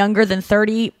men younger than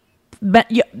 30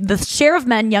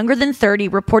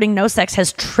 reporting no sex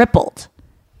has tripled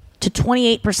to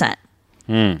 28%.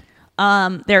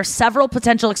 There are several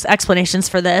potential explanations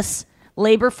for this.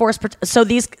 Labor force,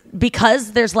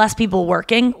 because there's less people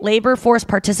working, labor force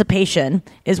participation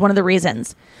is one of the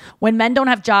reasons. When men don't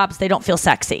have jobs, they don't feel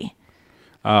sexy.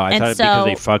 Oh, I And thought it so- because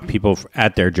they fuck people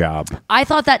at their job. I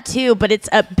thought that too, but it's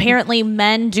apparently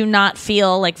men do not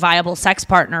feel like viable sex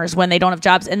partners when they don't have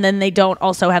jobs, and then they don't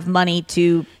also have money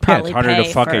to probably it's harder pay to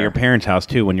fuck for. at your parents' house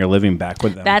too when you're living back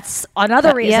with them. That's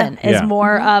another reason is Yeah.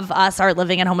 more of us are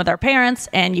living at home with our parents,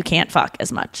 and you can't fuck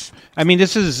as much. I mean,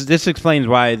 this explains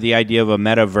why the idea of a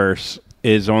metaverse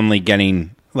is only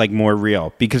getting like more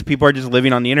real, because people are just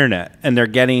living on the internet and they're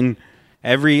getting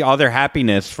all their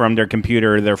happiness from their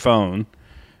computer or their phone.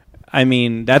 I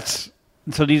mean,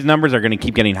 so these numbers are going to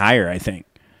keep getting higher, I think.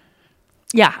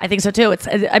 Yeah, I think so too.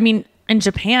 I mean, in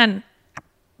Japan,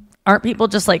 aren't people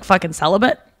just like fucking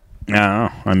celibate? No,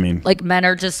 I mean, Like men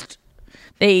are just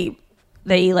they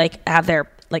like have their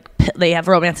they have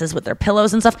romances with their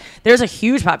pillows and stuff. There's a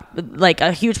huge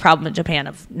problem in Japan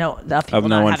of people no not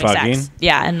one having fucking? sex.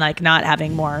 Yeah, and like not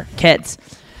having more kids.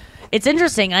 It's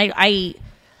interesting.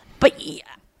 But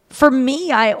for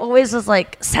me, I always was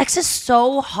like, sex is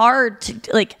so hard to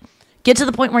like get to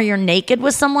the point where you're naked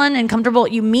with someone and comfortable.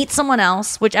 You meet someone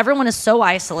else, which everyone is so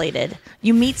isolated.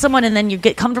 You meet someone and then you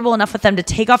get comfortable enough with them to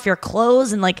take off your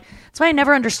clothes. And like, that's why I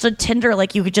never understood Tinder.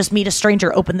 Like you could just meet a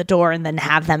stranger, open the door, and then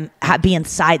have them be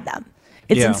inside them.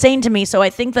 It's Yeah. insane to me. So I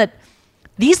think that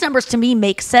these numbers to me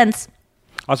make sense.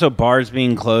 also bars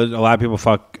being closed. A lot of people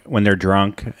fuck when they're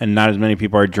drunk, and not as many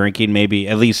people are drinking. Maybe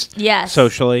at least Yes.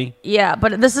 socially. Yeah,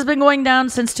 but this has been going down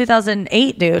since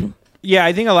 2008, dude. Yeah,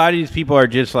 I think a lot of these people are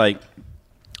just like.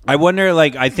 I wonder,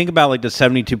 like, I think about like the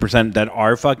 72% that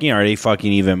are fucking. Are they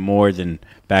fucking even more than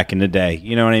back in the day?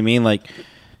 You know what I mean? Like,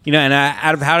 you know, and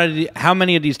out of how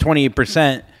many of these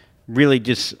 28% really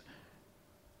just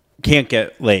can't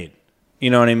get laid? You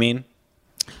know what I mean?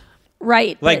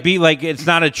 Right. Like, it's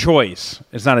not a choice.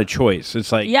 It's not a choice.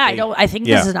 It's like, Yeah, I think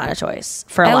Yeah. this is not a choice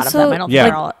for a I lot of also- them. I don't Yeah.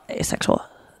 think they're all asexual.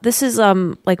 This is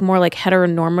like more like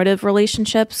heteronormative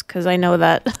relationships, because I know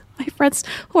that my friends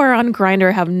who are on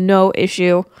Grindr have no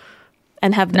issue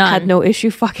and have had no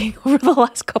issue fucking over the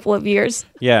last couple of years.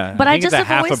 Yeah, But I think just it's a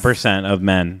have 0.5% of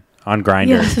men on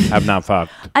Grindr have not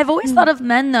fucked. I've always thought of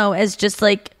men though as just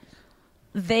like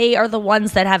they are the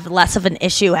ones that have less of an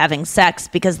issue having sex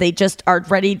because they just are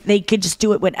ready. They could just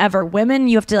do it whenever. Women,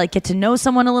 you have to like get to know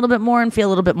someone a little bit more and feel a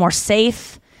little bit more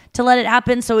safe to let it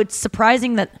happen. So it's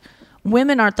surprising that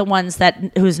women aren't the ones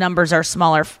whose numbers are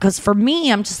smaller. Because for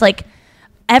me, I'm just like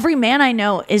every man I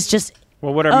know is just.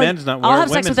 Well, what are men's not? I'll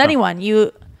have sex with anyone.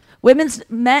 The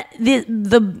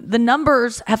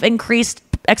numbers have increased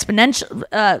exponential.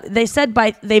 They said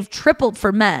they've tripled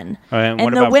for men, and what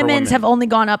and the about for women's women? have only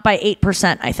gone up by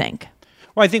 8%. I think.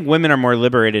 Well, I think women are more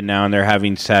liberated now, and they're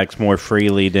having sex more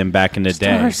freely than back in the I don't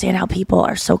day. understand how people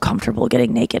are so comfortable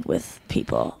getting naked with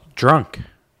people. Drunk.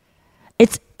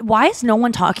 Why is no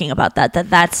one talking about that?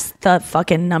 That's the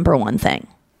fucking number one thing.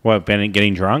 What?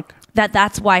 Getting drunk?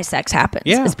 That's why sex happens.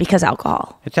 Yeah. It's because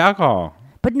alcohol. It's alcohol.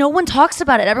 But no one talks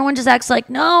about it. Everyone just acts like,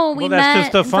 no, we Well, that's met.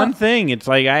 just a and fun fu- thing. It's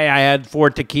like I had 4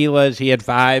 tequilas, he had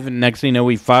 5, and next thing you know,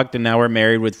 we fucked, and now we're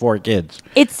married with 4 kids.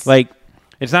 It's like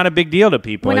it's not a big deal to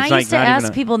people. When it's I like used to not even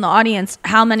ask people in the audience,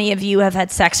 how many of you have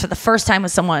had sex for the first time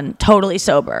with someone totally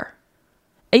sober?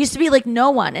 It used to be like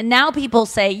no one. And now people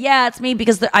say, yeah, it's me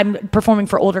because I'm performing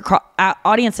for older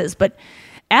audiences. But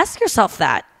ask yourself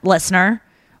that, listener.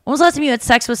 When was the last time you had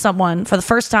sex with someone for the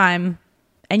first time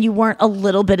and you weren't a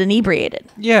little bit inebriated?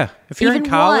 Yeah. If you're Even in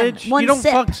college, one you don't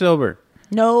sip. fuck sober.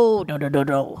 No.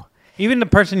 Even the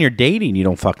person you're dating, you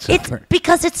don't fuck sober.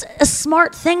 Because it's a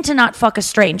smart thing to not fuck a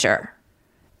stranger.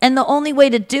 And the only way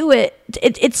to do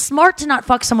it's smart to not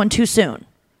fuck someone too soon.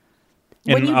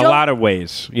 In a lot of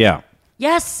ways, yeah.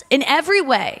 Yes, in every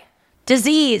way.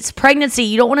 Disease, pregnancy.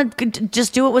 You don't want to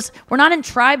just do it we're not in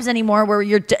tribes anymore where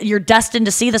you're destined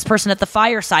to see this person at the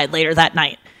fireside later that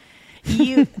night.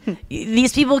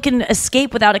 These people can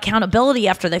escape without accountability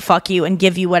after they fuck you and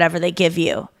give you whatever they give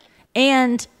you.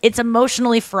 And it's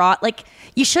emotionally fraught. Like,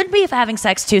 you shouldn't be having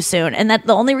sex too soon. And that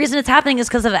the only reason it's happening is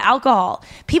because of alcohol.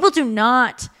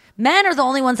 Men are the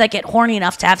only ones that get horny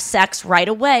enough to have sex right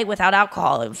away without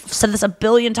alcohol. I've said this a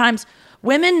billion times.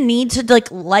 Women need to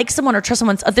like someone or trust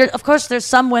someone. Of course, there's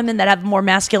some women that have more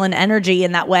masculine energy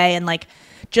in that way and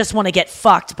just want to get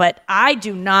fucked. But I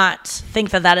do not think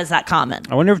that is that common.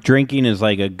 I wonder if drinking is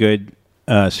like a good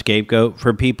scapegoat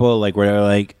for people, like where they're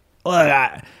like,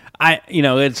 look,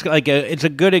 it's a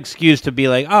good excuse to be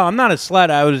like, oh, I'm not a slut,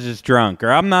 I was just drunk,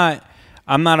 or I'm not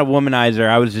a womanizer,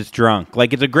 I was just drunk.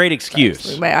 Like, it's a great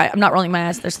excuse. I'm not rolling my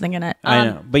eyes. There's something in it. I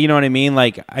know, but you know what I mean?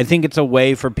 Like, I think it's a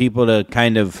way for people to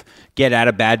kind of get out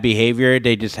of bad behavior.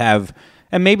 They just have,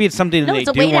 and maybe it's something that No,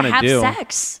 it's they a way do want to to have do.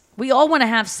 sex. We all want to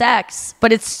have sex,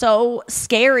 but it's so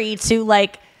scary to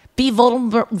be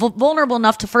vulnerable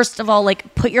enough to, first of all,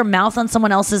 like put your mouth on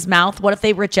someone else's mouth. What if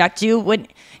they reject you? When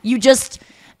you just,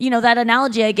 that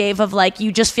analogy I gave of like,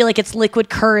 you just feel like it's liquid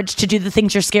courage to do the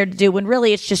things you're scared to do, when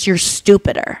really it's just you're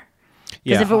stupider.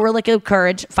 Because if it were liquid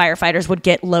courage, firefighters would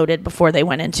get loaded before they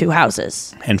went into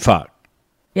houses. And fuck.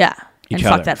 Yeah. Each and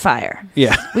other. fuck that fire.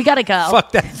 Yeah. We got to go.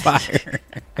 Fuck that fire.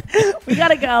 We got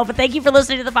to go. But thank you for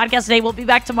listening to the podcast today. We'll be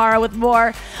back tomorrow with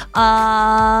more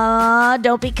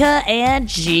Dopika and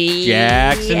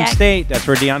Jackson State. That's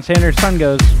where Deion Sanders' son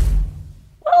goes.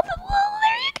 Well,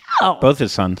 there you go. Both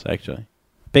his sons, actually.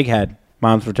 Big head.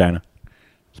 Mom's vagina.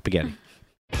 Spaghetti.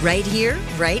 Right here,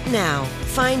 right now.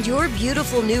 Find your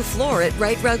beautiful new floor at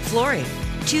Right Rug Flooring.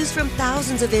 Choose from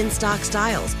thousands of in-stock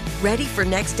styles, ready for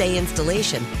next day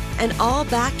installation, and all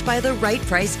backed by the right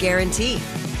price guarantee.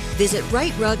 Visit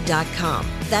rightrug.com.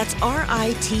 That's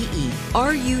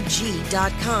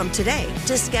RITERUG.com today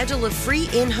to schedule a free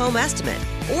in-home estimate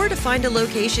or to find a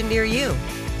location near you.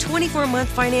 24-month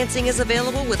financing is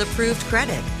available with approved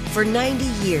credit. For 90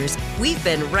 years, we've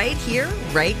been right here,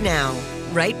 right now.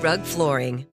 Right Rug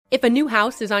Flooring. If a new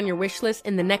house is on your wish list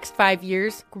in the next 5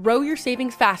 years, grow your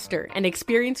savings faster and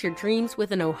experience your dreams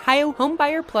with an Ohio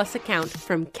Homebuyer Plus account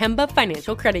from Kemba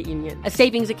Financial Credit Union. A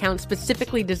savings account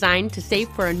specifically designed to save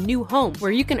for a new home,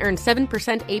 where you can earn 7%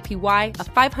 APY, a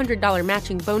 $500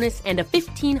 matching bonus, and a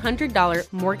 $1,500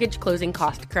 mortgage closing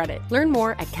cost credit. Learn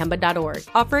more at Kemba.org.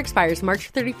 Offer expires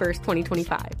March 31st,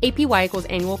 2025. APY equals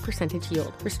annual percentage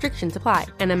yield. Restrictions apply.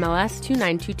 NMLS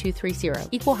 292230.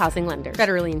 Equal housing lender.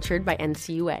 Federally insured by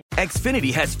NCUA.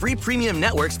 Xfinity has free premium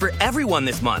networks for everyone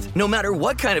this month, no matter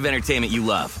what kind of entertainment you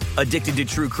love. Addicted to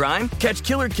true crime? Catch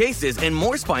killer cases and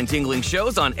more spine-tingling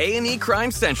shows on A&E Crime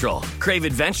Central. Crave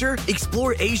adventure?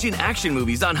 Explore Asian action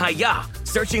movies on Hi-Ya.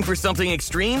 Searching for something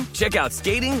extreme? Check out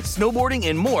skating, snowboarding,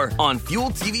 and more on Fuel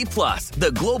TV Plus,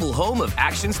 the global home of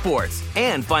action sports.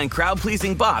 And find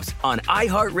crowd-pleasing bops on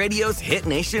iHeartRadio's Hit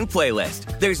Nation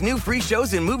playlist. There's new free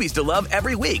shows and movies to love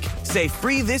every week. Say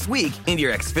free this week in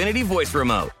your Xfinity voice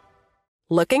remote.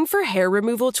 Looking for hair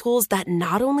removal tools that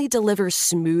not only deliver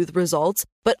smooth results,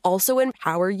 but also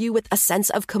empower you with a sense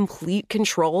of complete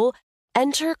control?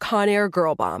 Enter Conair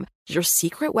Girl Bomb, your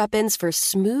secret weapons for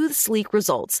smooth, sleek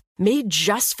results, made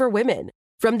just for women.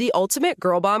 From the ultimate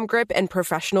Girl Bomb grip and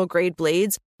professional-grade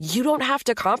blades, you don't have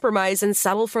to compromise and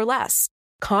settle for less.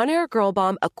 Conair Girl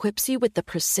Bomb equips you with the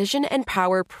precision and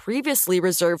power previously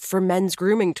reserved for men's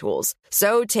grooming tools.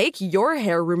 So take your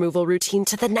hair removal routine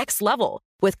to the next level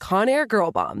with Conair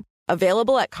Girl Bomb.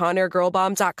 Available at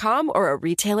ConairGirlBomb.com or a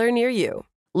retailer near you.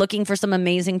 Looking for some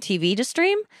amazing TV to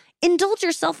stream? Indulge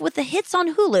yourself with the hits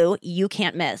on Hulu you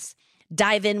can't miss.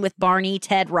 Dive in with Barney,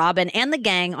 Ted, Robin, and the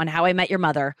gang on How I Met Your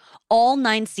Mother. All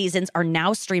 9 seasons are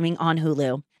now streaming on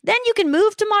Hulu. Then you can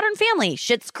move to Modern Family,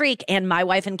 Schitt's Creek, and My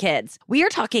Wife and Kids. We are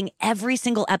talking every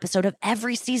single episode of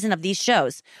every season of these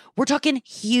shows. We're talking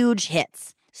huge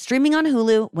hits. Streaming on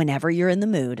Hulu whenever you're in the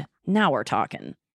mood. Now we're talking.